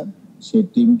দরকার, সেই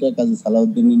টিমটা কাজী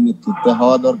সালাউদ্দিনের নেতৃত্বে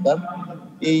হওয়া দরকার।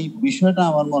 এই বিষয়টা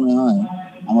আমার মনে হয়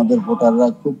আমাদের ভোটাররা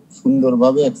খুব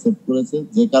সুন্দরভাবে অ্যাকসেপ্ট করেছে,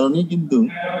 যে কারণেই কিন্তু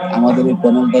আমাদের এই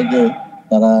প্যানেলটাকে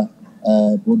তারা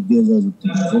ভোট দিয়ে জয়যুক্ত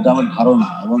করেছে, এটা আমার ধারণা।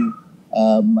 এবং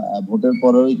ভোটের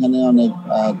পরেও এখানে অনেক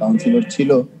কাউন্সিলর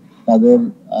ছিল, তাদের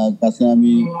কাছে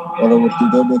আমি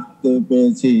পরবর্তীতে দেখতে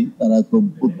পেয়েছি তারা খুব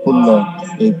উৎফুল্ল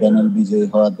এই প্যানেল বিজয়ী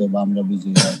হওয়াতে বা আমরা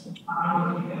বিজয়ী হওয়াতে।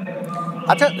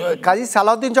 আচ্ছা, কাজী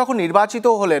সালাউদ্দিন যখন নির্বাচিত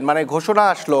হলেন, মানে ঘোষণা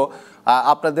আসলো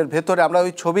আপনাদের ভেতরে, আমরা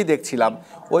ওই ছবি দেখছিলাম,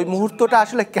 ওই মুহূর্তটা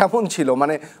আসলে কেমন ছিল?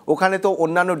 মানে ওখানে তো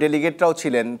অন্যান্য ডেলিগেটরাও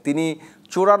ছিলেন, তিনি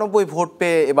 94 ভোট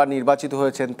পেয়ে এবার নির্বাচিত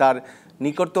হয়েছেন। তার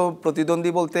নিকট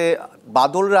প্রতিদ্বন্দ্বী বলতে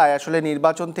বাদল রায় আসলে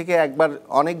নির্বাচন থেকে একবার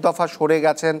অনেক দফা সরে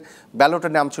গেছেন, ব্যালটে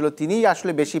নাম ছিল, তিনিই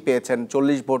আসলে বেশি পেয়েছেন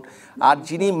 40 ভোট। আর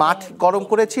যিনি মাঠ গরম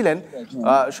করেছিলেন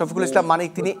শফিকুল ইসলাম মানিক,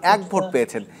 তিনি 1 ভোট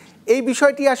পেয়েছেন। এই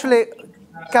বিষয়টি আসলে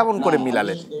কেমন করে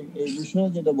মিলালেন? এই বিষয়ে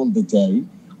যেটা বলতে চাই,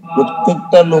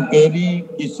 প্রত্যেকটা লোকেরই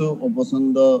কিছু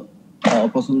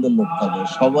অপছন্দের লোক থাকে,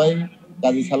 সবাই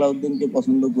কাজী সালাউদ্দিনকে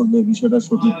পছন্দ করবে, বিষয়টা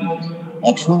সঠিক না।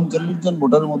 139 জন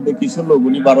ভোটারের মধ্যে কিছু লোক,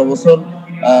 উনি 12 বছর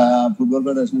ফুটবল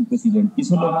ফেডারেশন প্রেসিডেন্ট,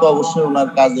 কিছু লোক তো অবশ্যই ওনার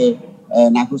কাজে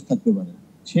নাখোশ থাকতে পারে।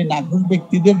 সেই নাখোশ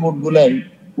ব্যক্তিদের ভোটগুলাই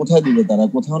কোথায় দিবে তারা?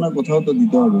 কোথাও না কোথাও তো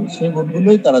দিতে হবে, সেই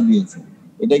ভোটগুলোই তারা দিয়েছে।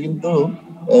 এটা কিন্তু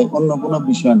অন্য কোনো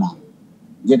বিষয় না,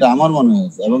 যেটা আমার মনে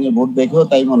হয়েছে। এবং এই ভোট দেখেও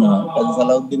তাই মনে হয় কাজী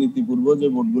সালাউদ্দিন ইতিপূর্ব যে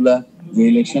ভোটগুলা, যে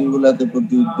ইলেকশন গুলাতে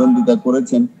প্রতিদ্বন্দ্বিতা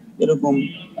করেছেন, এরকম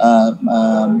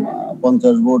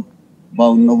 50 ভোট বা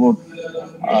অন্য ভোট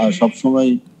সবসময়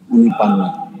উনি পান না।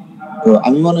 তো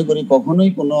আমি মনে করি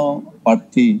কখনোই কোনো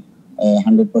প্রার্থী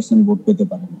 100% ভোট পেতে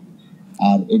পারে না।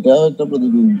 আর এটাও একটা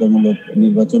প্রতিদ্বন্দ্বিতামূলক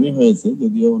নির্বাচনই হয়েছে,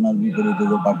 যদিও ওনার বিপরীতে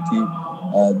যে প্রার্থী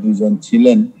 2 জন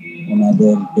ছিলেন,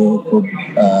 ওনাদেরকে খুব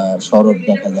সরব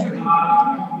দেখা যায়।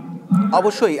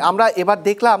 অবশ্যই আমরা এবার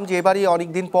দেখলাম যে এবারই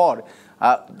অনেকদিন পর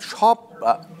সব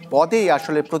পদেই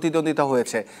আসলে প্রতিদ্বন্দ্বিতা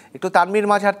হয়েছে। একটু তানভীর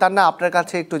মাঝার তান্না আপনার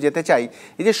কাছে একটু যেতে চাই,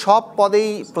 এই যে সব পদেই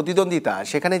প্রতিদ্বন্দ্বিতা,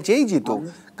 সেখানে যেই জিতুক,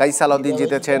 কাইস সালাউদ্দিন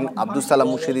জিতেছেন, আব্দুস সালাম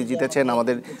মুর্শিদি জিতেছেন,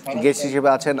 আমাদের গেস্ট হিসেবে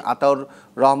আছেন আতাউর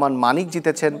রহমান মানিক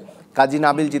জিতেছেন, কাজী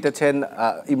নাবিল জিতেছেন,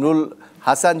 ইমরুল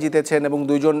হাসান জিতেছেন এবং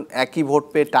দুইজন একই ভোট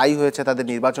পেয়ে টাই হয়েছে, তাদের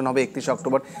নির্বাচন হবে 31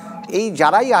 অক্টোবর। এই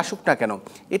যারাই আসুক না কেন,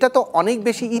 এটা তো অনেক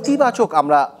বেশি ইতিবাচক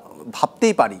আমরা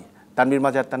ভাবতেই পারি। তানভীর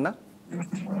মাঝার তান্না,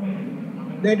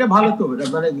 এটা ভালো তো,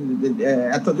 মানে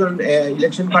এতজন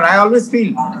ইলেকশন করা, আই অলওয়েজ ফিল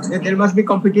যে देयर মাস্ট বি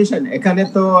কম্পিটিশন। এখানে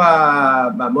তো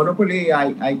মনোপলি,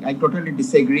 আই টোটালি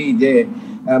ডিসএগ্রি যে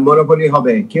মনোপলি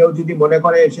হবে। কেউ যদি মনে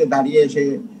করে এসে দাঁড়িয়ে এসে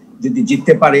যদি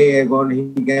জিততে পারে এবং he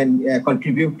can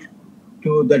contribute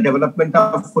to the development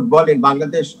of football in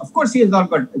Bangladesh, of course he has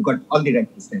got all the right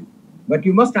to stand, but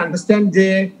you must understand যে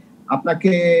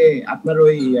আপনাকে আপনার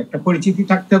ওই একটা পরিচিতি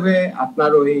থাকতে হবে,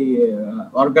 আপনার ওই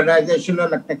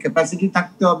অর্গানাইজেশনাল একটা ক্যাপাসিটি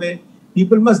থাকতে হবে।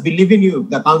 People must believe in you,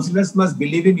 the councillors must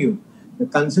believe in you. The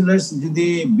councillors যদি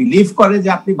বিলিভ করে যে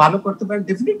আপনি ভালো করতে পারেন,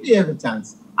 ডেফিনেটলি হ্যাভ এ চান্স।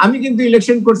 আমি কিন্তু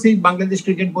ইলেকশন করছি বাংলাদেশ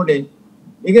ক্রিকেট বোর্ডে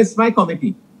এগেইনস্ট মাই কমিটি।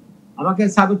 আমাকে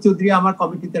সাবির চৌধুরী আমার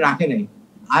কমিটিতে রাখে নাই।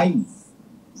 I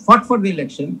fought for the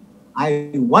election, I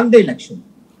won the election.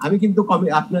 আমি কিন্তু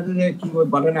আপনাদের কি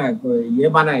বলে না ইয়ে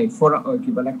বানাই ফর কি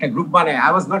বলে একটা গ্রুপ বানাই, I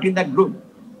was not in that group,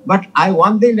 but I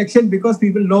won the election because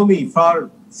people know me for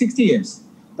 60 years.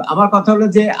 তো আমার কথা হলো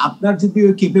যে আপনার যদি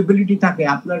ওই ক্যাপাবিলিটি থাকে,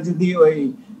 আপনার যদি ওই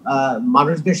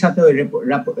মানুষদের সাথে ওই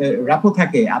র্যাপো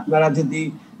থাকে, আপনারা যদি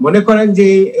মনে করেন যে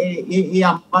এই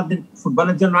আমাদের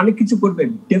ফুটবলের জন্য অনেক কিছু করবেন,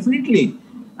 ডেফিনেটলি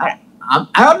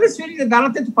I always feel যে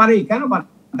দাঁড়াতে তো পারেই, কেন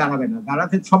দাঁড়াবে না?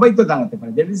 দাঁড়াতে সবাই তো দাঁড়াতে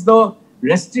পারে। there is no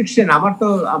restriction.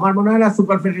 আমার মনে হয় না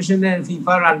সুপার ফেডারেশনের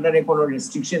ফিফার আন্ডারে কোনো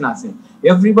রেস্ট্রিকশন আছে।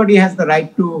 Everybody has the right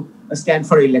to stand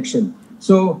for election,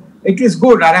 so it is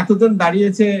good. আর এতজন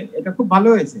দাঁড়িয়েছে, এটা খুব ভালো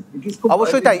হয়েছে।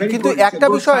 অবশ্যই তাই, কিন্তু একটা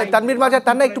বিষয় তানভীর মাঝার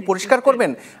তান্না একটু পরিষ্কার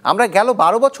করবেন, আমরা গেল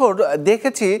 12 বছর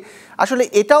দেখেছি আসলে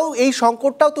এটাও, এই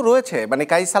সংকটটাও তো রয়েছে, মানে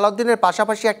কাইস সালাউদ্দিনের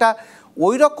পাশাপাশি একটা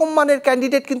ওই রকম মানের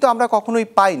ক্যান্ডিডেট কিন্তু আমরা কখনোই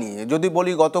পাইনি। যদি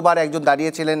বলি গতবার একজন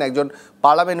দাঁড়িয়েছিলেন, একজন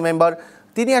পার্লামেন্ট মেম্বার,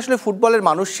 তিনি আসলে ফুটবলের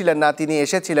মানুষ ছিলেন না, তিনি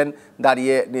এসেছিলেন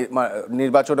দাঁড়িয়ে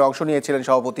নির্বাচনে অংশ নিয়েছিলেন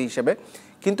সভাপতি হিসেবে।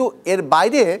 কিন্তু এর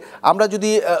বাইরে আমরা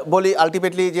যদি বলি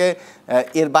আলটিমেটলি যে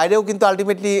এর বাইরেও কিন্তু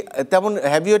আলটিমেটলি তেমন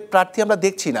হেভিওয়েট প্রার্থী আমরা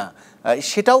দেখছি না।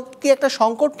 সেটাও কি একটা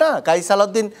সংকট না? কাইস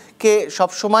সালাউদ্দিনকে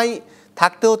সবসময়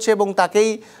থাকতে হচ্ছে এবং তাকেই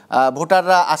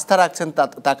ভোটাররা আস্থা রাখছেন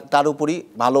তার উপরই,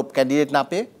 ভালো ক্যান্ডিডেট না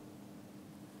পেয়ে।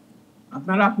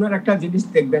 আপনার একটা জিনিস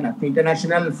দেখবেন, আপনি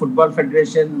ইন্টারন্যাশনাল ফুটবল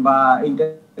ফেডারেশন বা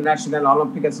ইন্টারন্যাশনাল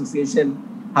অলিম্পিক অ্যাসোসিয়েশন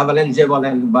হাভালেন যে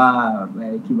বলেন বা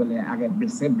কি বলে আগে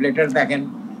ব্লেটার দেখেন,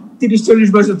 30-40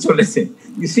 বছর চলেছে।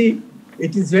 You C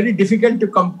it is very difficult to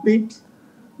compete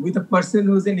with a person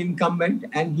who is an incumbent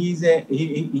and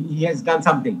he has done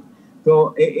something. তো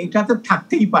এটা তো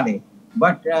থাকতেই পারে,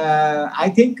 but I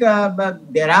think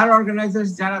there R organisers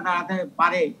যারা দাঁড়াতে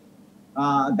পারে,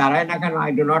 দাঁড়ায় না কেন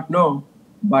I do not know,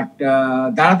 but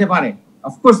দাঁড়াতে পারে,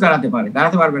 অফকোর্স দাঁড়াতে পারে,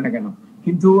 দাঁড়াতে পারবে না কেন?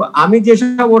 কিন্তু আমি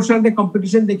যেসব ওর সাথে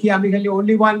কম্পিটিশন দেখি, আমি খালি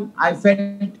only one I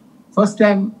felt first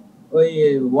time ওই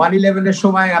 111 এর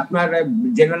সময় আপনার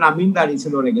জেনারেল আমিন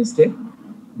দাঁড়িয়েছিল ওর এগেইনস্টে,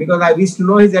 because I wish to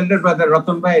know his elder brother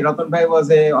Ratan ভাই ওয়াজ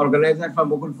এ অর্গানাইজার ফর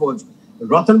মুকুল ফৌজ।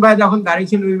 রতন ভাই যখন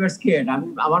দাঁড়িয়েছিল উই ওয়ার স্কেয়ার্ড। আমি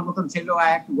আমার মতন ছিল, I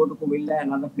had to go to Comilla and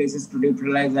other places two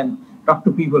neutralise and talk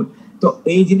to people. তো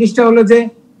এই জিনিসটা হলো যে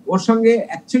ওর সঙ্গে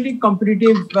অ্যাকচুয়ালি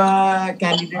কম্পিটিটিভ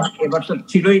ক্যান্ডিডেট এবার তো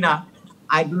ছিলই না।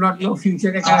 আই ডু নট নো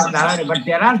ফিউচারে কারা দাঁড়াবে, বাট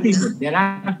দেয়ার আর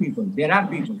পিপল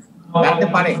দাঁড়াতে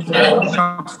পারে,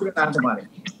 দাঁড়াতে পারে।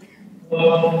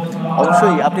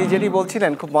 অবশ্যই আপনি যেটি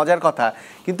বলছিলেন খুব মজার কথা,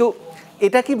 কিন্তু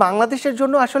এটা কি বাংলাদেশের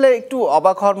জন্য আসলে একটু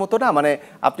অবাক হওয়ার মতো না? মানে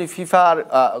আপনি ফিফার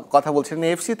কথা বলছেন,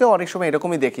 এফসিতেও অনেক সময়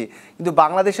এরকমই দেখি, কিন্তু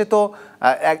বাংলাদেশে তো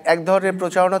এক ধরনের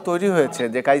প্রচারণা তৈরি হয়েছে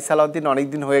যে কাইস সালাউদ্দিন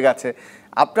অনেকদিন হয়ে গেছে,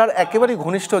 আপনার একেবারেই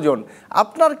ঘনিষ্ঠজন,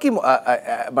 আপনার কি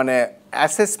মানে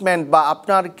অ্যাসেসমেন্ট বা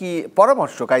আপনার কি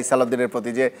পরামর্শ কাইস সালাউদ্দিনের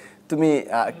প্রতি, যে তুমি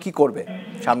কি করবে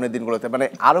সামনের দিনগুলোতে, মানে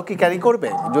আরও কি ক্যারি করবে?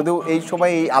 যদিও এই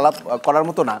সময় এই আলাপ করার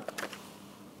মতো না।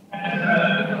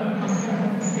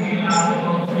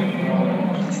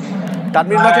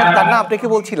 তানভীর মাঝার তান্না, আপনাকে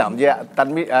বলছিলাম যে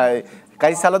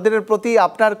কাইস সালাউদ্দিনের প্রতি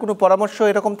আপনার কোনো পরামর্শ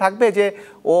এরকম থাকবে যে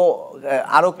ও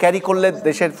আরো ক্যারি করলে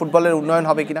দেশের ফুটবলের উন্নয়ন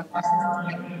হবে কিনা?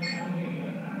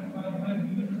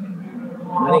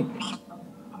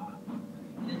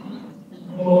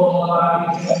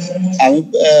 আমি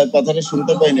কথাটা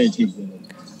শুনতে পাই নাই ঠিক।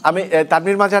 আমি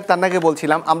তানভীর মাঝার তান্নাকে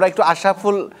বলছিলাম, আমরা একটু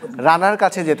আশরাফুল রানার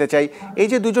কাছে যেতে চাই। এই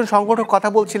যে দুজন সংগঠক কথা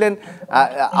বলছিলেন,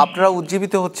 আপনারা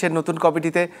উজ্জীবিত হচ্ছেন নতুন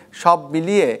কমিটিতে, সব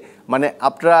মিলিয়ে মানে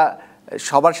আপনারা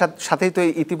সবার সাথেই তো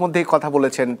ইতিমধ্যেই কথা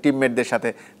বলেছেন টিমমেটদের সাথে,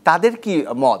 তাদের কি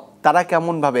মত, তারা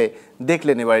কেমনভাবে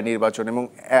দেখলেন এবারে নির্বাচন, এবং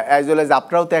অ্যাজ ওয়েল এজ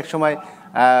আপনারাও তো একসময়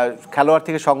খেলোয়াড়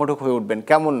থেকে সংগঠক হয়ে উঠবেন,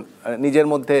 কেমন নিজের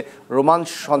মধ্যে রোমাঞ্চ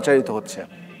সঞ্চারিত হচ্ছে?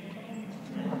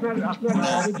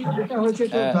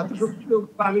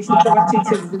 আমি শুনতে পাচ্ছি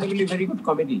ভেরি গুড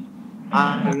কমেডি,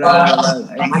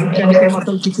 আর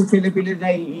মতন কিছু ছেলে পেলে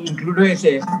যাই ইনক্লুড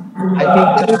হয়েছে। আই থিঙ্ক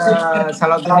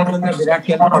সালাউদ্দিনের জন্য বিরাট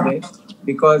হেল্প হবে,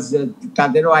 বিকজ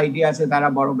তাদেরও আইডিয়া আছে, তারা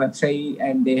বড় ব্যবসায়ী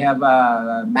and they have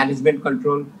management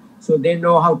control, so they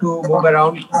know how to move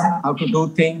around, how to do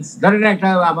things. ধরেন একটা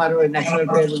আমার ন্যাশনাল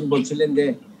প্লেয়ার উনি বলছিলেন যে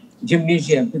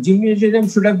gymnasium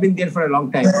should have been there for a long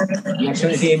time.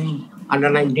 National team,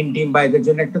 under 19 team বা এদের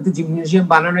জন্য একটা তো জিমনেশিয়াম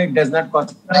বানানো, ইট ডাজ নট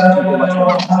কস্ট।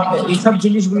 এইসব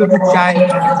জিনিসগুলো তো চাই,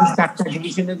 4টা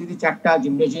ডিভিশনে যদি 4টা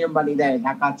জিমনেশিয়াম বানিয়ে দেয়,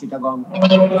 ঢাকা, চিটাগং,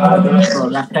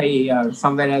 রাজশাহী আর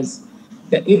সামওয়্যার এলস,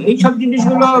 এইসব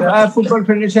জিনিসগুলো ফুটবল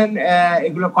ফেডারেশন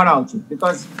এগুলো করা উচিত,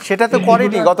 বিকজ সেটা তো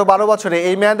করেনি গত 12 বছরে,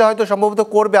 এই মেয়াদে হয়তো সম্ভবত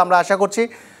করবে, আমরা আশা করছি।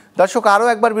 দর্শক, আরও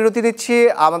একবার বিরতি নিচ্ছি,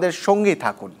 আমাদের সঙ্গেই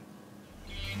থাকুন।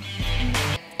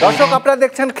 দর্শক, আপনারা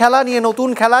দেখছেন খেলা নিয়ে, নতুন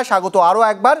খেলা, স্বাগত আরও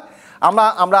একবার।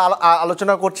 আমরা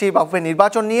আলোচনা করছি বাফুফের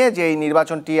নির্বাচন নিয়ে, যে এই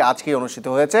নির্বাচনটি আজকেই অনুষ্ঠিত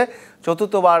হয়েছে।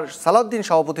 চতুর্থবার সালাউদ্দিন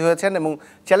সভাপতি হয়েছেন এবং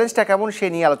চ্যালেঞ্জটা কেমন সে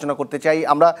নিয়ে আলোচনা করতে চাই।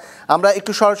 আমরা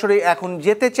একটু সরাসরি এখন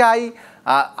যেতে চাই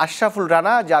আশরাফুল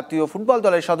রানা, জাতীয় ফুটবল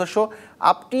দলের সদস্য।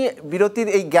 আপনি বিরতির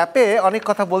এই গ্যাপে অনেক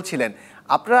কথা বলছিলেন,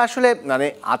 আপনারা আসলে মানে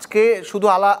আজকে শুধু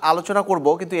আলোচনা করব,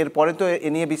 কিন্তু এরপরে তো এ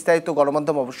নিয়ে বিস্তারিত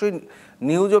গণমাধ্যম অবশ্যই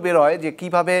নিউজও বের হয় যে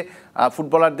কীভাবে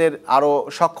ফুটবলারদের আরও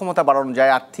সক্ষমতা বাড়ানো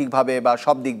যায় আর্থিকভাবে বা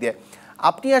সব দিক দিয়ে।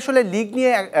 আপনি আসলে লিগ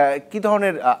নিয়ে কী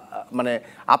ধরনের মানে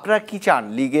আপনারা কি চান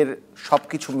লিগের সব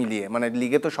কিছু মিলিয়ে? মানে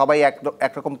লিগে তো সবাই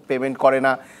একরকম পেমেন্ট করে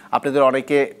না, আপনাদের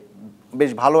অনেকে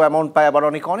বেশ ভালো অ্যামাউন্ট পায়, আবার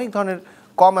অনেক ধরনের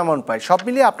কম অ্যামাউন্ট পায়, সব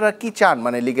মিলিয়ে আপনারা কি চান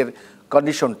মানে লিগের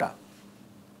কন্ডিশনটা?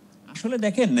 আসলে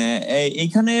দেখেন,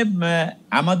 এইখানে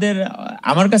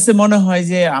আমার কাছে মনে হয়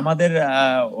যে আমাদের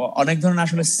অনেক ধরনের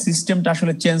আসলে সিস্টেমটা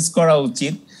আসলে চেঞ্জ করা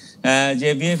উচিত। যে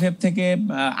বিএফএফ থেকে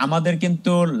আমাদের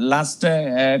কিন্তু লাস্ট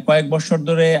কয়েক বছর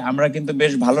ধরে আমরা কিন্তু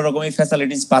বেশ ভালো রকমের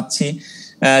ফ্যাসিলিটিস পাচ্ছি,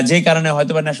 যেই কারণে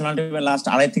হয়তো বা ন্যাশনাল টিমের লাস্ট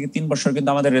 2.5 থেকে 3 বছর কিন্তু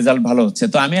আমাদের রেজাল্ট ভালো হচ্ছে।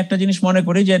 তো আমি একটা জিনিস মনে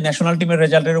করি যে ন্যাশনাল টিমের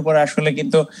রেজাল্টের উপর আসলে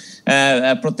কিন্তু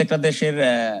প্রত্যেকটা দেশের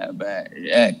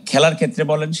খেলার ক্ষেত্রে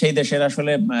বলেন, সেই দেশের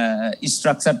আসলে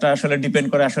স্ট্রাকচারটা আসলে ডিপেন্ড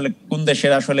করে আসলে কোন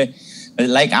দেশের আসলে,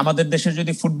 লাইক আমাদের দেশের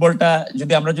যদি ফুটবলটা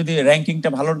যদি আমরা যদি র্যাঙ্কিংটা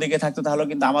ভালোর দিকে থাকতো, তাহলে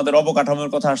কিন্তু আমাদের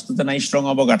অবকাঠামোর কথা আসতো না, স্ট্রং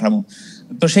অবকাঠামো।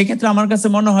 তো সেই ক্ষেত্রে আমার কাছে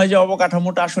মনে হয় যে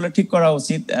অবকাঠামোটা আসলে ঠিক করা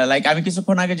উচিত। লাইক আমি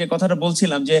কিছুক্ষণ আগে যে কথাটা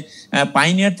বলছিলাম যে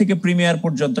পাইনিয়ার থেকে প্রিমিয়ার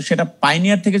পর্যন্ত, সেটা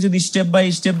পাইনিয়ার থেকে যদি স্টেপ বাই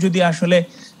স্টেপ যদি আসলে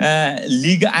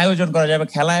লিগ আয়োজন করা যায় বা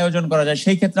খেলা আয়োজন করা যায়,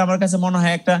 সেই ক্ষেত্রে আমার কাছে মনে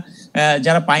হয় একটা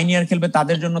যারা পাইনিয়ার খেলবে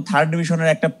তাদের জন্য 3rd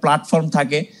ডিভিশনের একটা প্ল্যাটফর্ম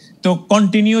থাকে। তো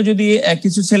কন্টিনিউ যদি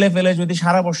কিছু ছেলে ফেলে যদি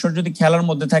সারা বছর যদি খেলার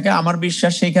মধ্যে থাকে, আমার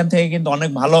বিশ্বাস সেইখান থেকে কিন্তু অনেক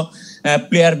ভালো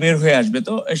প্লেয়ার বের হয়ে আসবে।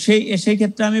 তো সেই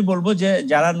ক্ষেত্রে আমি বলবো যে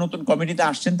যারা নতুন কমিটিতে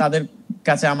আসছেন তাদের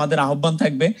কাছে আমাদের আহ্বান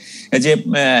থাকবে যে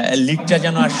লিগটা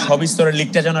যেন সব স্তরের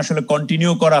লিগটা যেন আসলে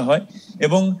কন্টিনিউ করা হয়,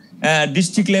 এবং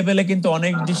ডিস্ট্রিক্ট লেভেলে কিন্তু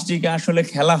অনেক ডিস্ট্রিক্টে আসলে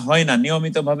খেলা হয় না,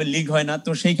 নিয়মিতভাবে লিগ হয় না। তো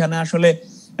সেইখানে আসলে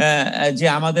যে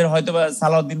আমাদের হয়তো বা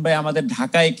সালাউদ্দিন ভাই আমাদের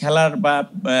ঢাকায় খেলার বা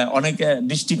অনেক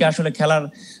ডিস্ট্রিক্টে আসলে খেলার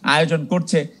আয়োজন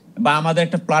করছে, বা আমাদের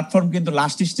একটা প্ল্যাটফর্ম কিন্তু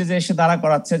লাস্ট স্টেজে এসে দাঁড়া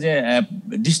করাচ্ছে যে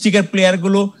ডিস্ট্রিক্টের প্লেয়ার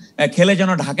গুলো খেলে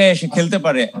যেন ঢাকায় এসে খেলতে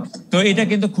পারে। তো এটা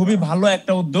কিন্তু খুবই ভালো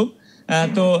একটা উদ্যোগ।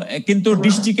 তো কিন্তু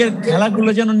ডিস্ট্রিক্টের খেলাগুলো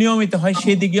যেন নিয়মিত হয়,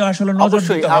 সেই দিকেও আসলে নজর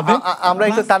দিতে হবে। আমরা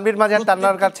একটু তানভীর মাজার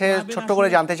তান্নার কাছে ছোট্ট করে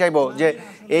জানতে চাইবো যে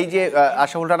এই যে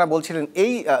আশরাফুল রানা বলছিলেন,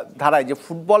 এই ধারায় যে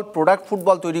ফুটবল প্রোডাক্ট,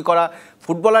 ফুটবল তৈরি করা,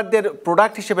 ফুটবলারদের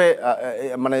প্রোডাক্ট হিসেবে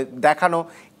মানে দেখানো,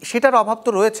 সেটার অভাব তো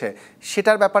রয়েছে।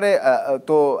 সেটার ব্যাপারে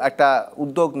তো একটা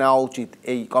উদ্যোগ নেওয়া উচিত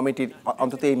এই কমিটির,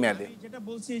 অন্তত এই মেয়াদে। যেটা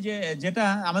বলছি যে যেটা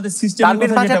আমাদের সিস্টেম,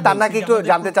 তানভীর মাজার তান্নাকে একটু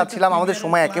জানতে চাচ্ছিলাম, আমাদের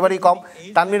সময় একেবারেই কম।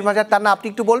 তানভীর মাজার তান্না, আপনি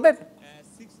একটু বলবেন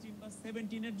 16 বা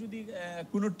 17 এর যদি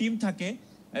কোনো টিম থাকে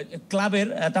ক্লাবের,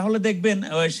 তাহলে দেখবেন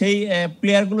সেই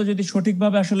প্লেয়ার গুলো যদি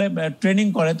সঠিকভাবে আসলে ট্রেনিং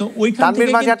করে, তো ওইখান থেকে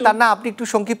তানভীর মাজার তান্না, আপনি একটু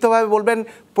সংক্ষিপ্তভাবে বলবেন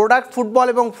প্রোডাক্ট ফুটবল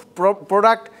এবং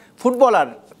প্রোডাক্ট ফুটবলার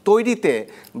তৈরিতে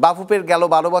বাফুফের গেল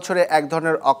 12 বছরে এক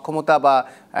ধরনের অক্ষমতা বা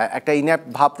একটা ইনঅ্যাপ্ট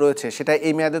ভাব রয়েছে, সেটা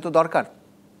এই মেয়াদে তো দরকার।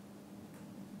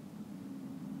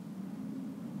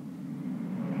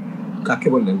 কাকে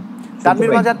বললেন?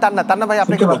 তানভীর মাজার তান্না ভাই,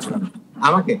 আপনাকে বলছিলাম।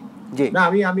 আমাকে? জি না,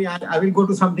 আমি I will go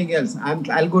to something else.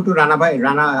 I'll go to Rana ভাই।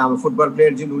 রানা ফুটবল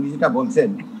প্লেয়ার যিনি, উনি যেটা বলছেন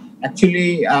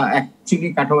অ্যাকচুয়ালি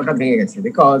কাঠামোটা ভেঙে গেছে,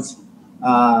 because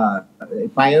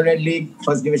pioneer league,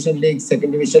 first division league,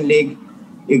 second division league,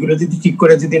 এগুলো যদি ঠিক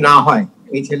করে যদি না হয়,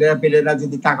 এই ছেলেরা পেলেরা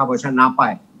যদি টাকা পয়সা না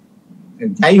পায়,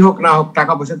 যাই হোক না হোক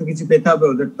টাকা পয়সা তো কিছু পেতে হবে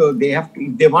ওদের, তো they have to,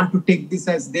 if they want to take this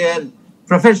as their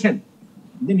profession,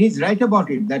 then he's right about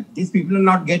it, that these people are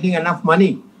not getting enough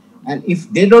money, and if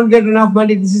they don't get enough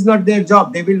money, this is not their job,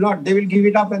 they will give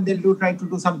it up and they'll try to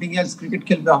do something else, cricket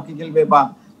খেলবে, hockey খেলবে বা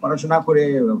পড়াশোনা করে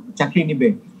চাকরি নিবে।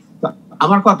 তো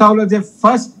আমার কথা হলো যে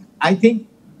first I think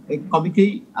a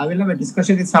committee, I will have a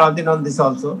discussion with Salahuddin on this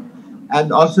also, and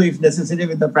also if necessary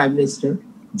with the Prime Minister,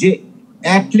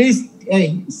 at least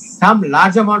some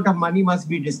large amount of money must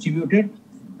be distributed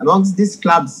amongst these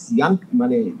clubs, young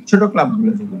মানে ছোট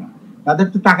ক্লাবগুলো যেগুলো, তাদের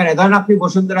তো টাকা নেই। ধরেন আপনি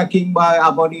Bashundhara king বা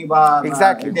আবনি বা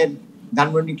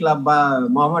ধানমন্ডি ক্লাব বা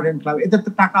মোহামেডান ক্লাব, এদের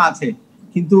তো টাকা আছে,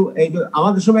 কিন্তু এই যে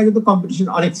আমাদের সময় কিন্তু কম্পিটিশন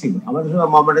অনেক ছিল, আমাদের সময়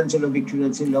মোহামেডান ছিল, ভিক্টোরিয়া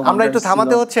ছিল। আমরা একটু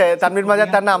থামাতে হচ্ছে তানভীর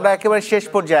মাজার, তার না আমরা একেবারে শেষ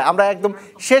পর্যায়ে, আমরা একদম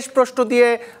শেষ প্রশ্ন দিয়ে,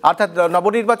 অর্থাৎ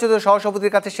নবনির্বাচিত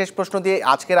সহসভাপতির কাছে শেষ প্রশ্ন দিয়ে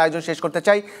আজকের আয়োজন শেষ করতে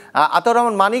চাই। আতাউর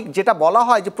রহমান মানিক, যেটা বলা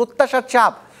হয় যে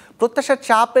প্রত্যাশার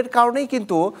চাপের কারণেই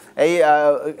কিন্তু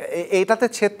এইটাতে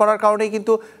ছেদ পড়ার কারণেই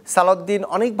কিন্তু সালাউদ্দিন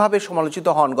অনেকভাবে সমালোচিত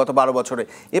হন গত 12 বছরে।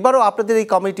 এবারও আপনাদের এই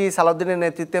কমিটি সালাউদ্দিনের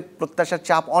নেতৃত্বে প্রত্যাশার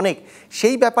চাপ অনেক,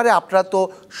 সেই ব্যাপারে আপনারা তো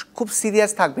খুব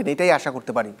সিরিয়াস থাকবেন, এটাই আশা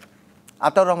করতে পারি।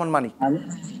 আতাউর রহমান মানিক,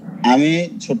 আমি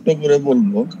ছোট্ট করে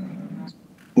বলবো,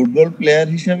 ফুটবল প্লেয়ার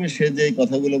হিসেবে সে যে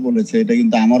কথাগুলো বলেছে এটা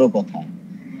কিন্তু আমারও কথা।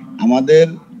 আমাদের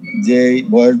যে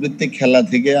বয়সভিত্তিক খেলা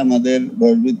থেকে আমাদের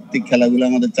বয়সভিত্তিক খেলাগুলো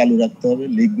আমাদের চালু রাখতে হবে,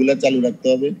 লিগগুলো চালু রাখতে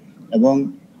হবে, এবং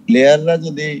প্লেয়াররা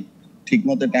যদি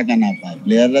ঠিকমতো টাকা না পায়,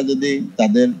 প্লেয়াররা যদি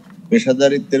তাদের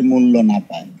পেশাদারিত্বের মূল্য না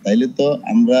পায়, তাইলে তো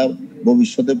আমরা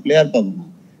ভবিষ্যতে প্লেয়ার পাবো না।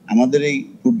 আমাদের এই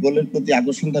ফুটবলের প্রতি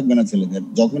আকর্ষণ থাকবে না ছেলেদের।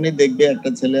 যখনই দেখবে একটা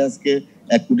ছেলে আজকে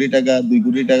 1 কোটি টাকা 2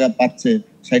 কোটি টাকা পাচ্ছে,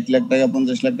 60 লাখ টাকা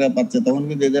 50 লাখ টাকা পাচ্ছে, তখন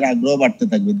কিন্তু এদের আগ্রহ বাড়তে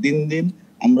থাকবে। দিন দিন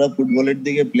আমরা ফুটবলের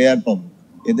দিকে প্লেয়ার পাবো,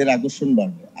 এদের আকর্ষণ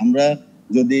বাড়বে। আমরা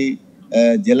যদি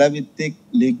জেলা ভিত্তিক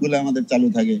লিগগুলো আমাদের চালু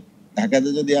থাকে, ঢাকাতে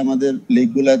যদি আমাদের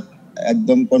লিগগুলা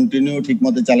একদম কন্টিনিউ ঠিক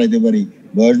মতো চালাইতে পারি,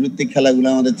 বয়স ভিত্তিক খেলাগুলো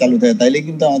আমাদের চালু থাকে, তাইলে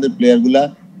কিন্তু আমাদের প্লেয়ারগুলা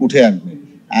উঠে আসবে।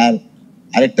 আর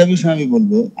আরেকটা বিষয় আমি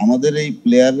বলবো, আমাদের এই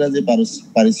প্লেয়াররা যে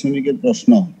পারিশ্রমিকের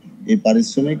প্রশ্ন, এই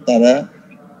পারিশ্রমিক তারা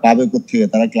পাবে কোত্থেকে?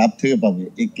 তারা ক্লাব থেকে পাবে।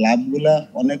 এই ক্লাবগুলা,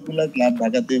 অনেকগুলা ক্লাব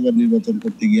ঢাকাতে এবার নির্বাচন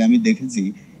করতে গিয়ে আমি দেখেছি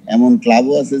এমন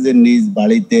ক্লাবও আছে যে নিজ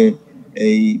বাড়িতে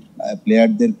এই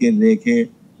প্লেয়ারদেরকে রেখে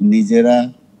নিজেরা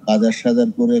বাজার সাজার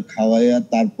করে খাওয়াইয়া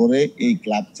তারপরে এই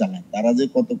ক্লাব চালায়। তারা যে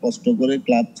কত কষ্ট করে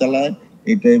ক্লাব চালায়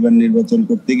এটা এবার নির্বাচন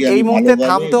করতে গিয়ে এই মুহূর্তে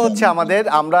থামতে হচ্ছে আমাদের,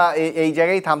 আমরা এই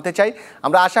জায়গায় থামতে চাই।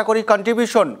 আমরা আশা করি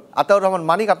কন্ট্রিবিউশন, আতাউর রহমান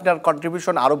মানিক, আপনার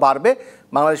কন্ট্রিবিউশন আরও বাড়বে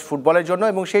বাংলাদেশ ফুটবলের জন্য,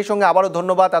 এবং সেই সঙ্গে আবারও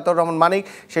ধন্যবাদ আতাউর রহমান মানিক,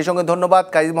 সেই সঙ্গে ধন্যবাদ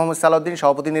কাজী মোহাম্মদ সালাউদ্দিন,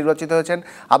 সভাপতি নির্বাচিত হয়েছেন,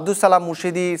 আব্দুল সালাম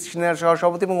মুর্শিদি সিনিয়র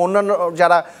সহসভাপতি, এবং অন্যান্য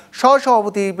যারা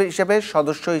সহসভাপতি হিসেবে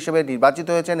সদস্য হিসেবে নির্বাচিত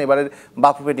হয়েছেন এবারের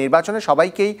বাফুফের নির্বাচনে,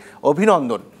 সবাইকেই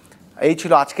অভিনন্দন। এই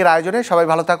ছিল আজকের আয়োজনে। সবাই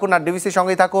ভালো থাকুন আর ডিবিসির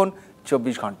সঙ্গেই থাকুন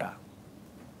 24 ঘন্টা।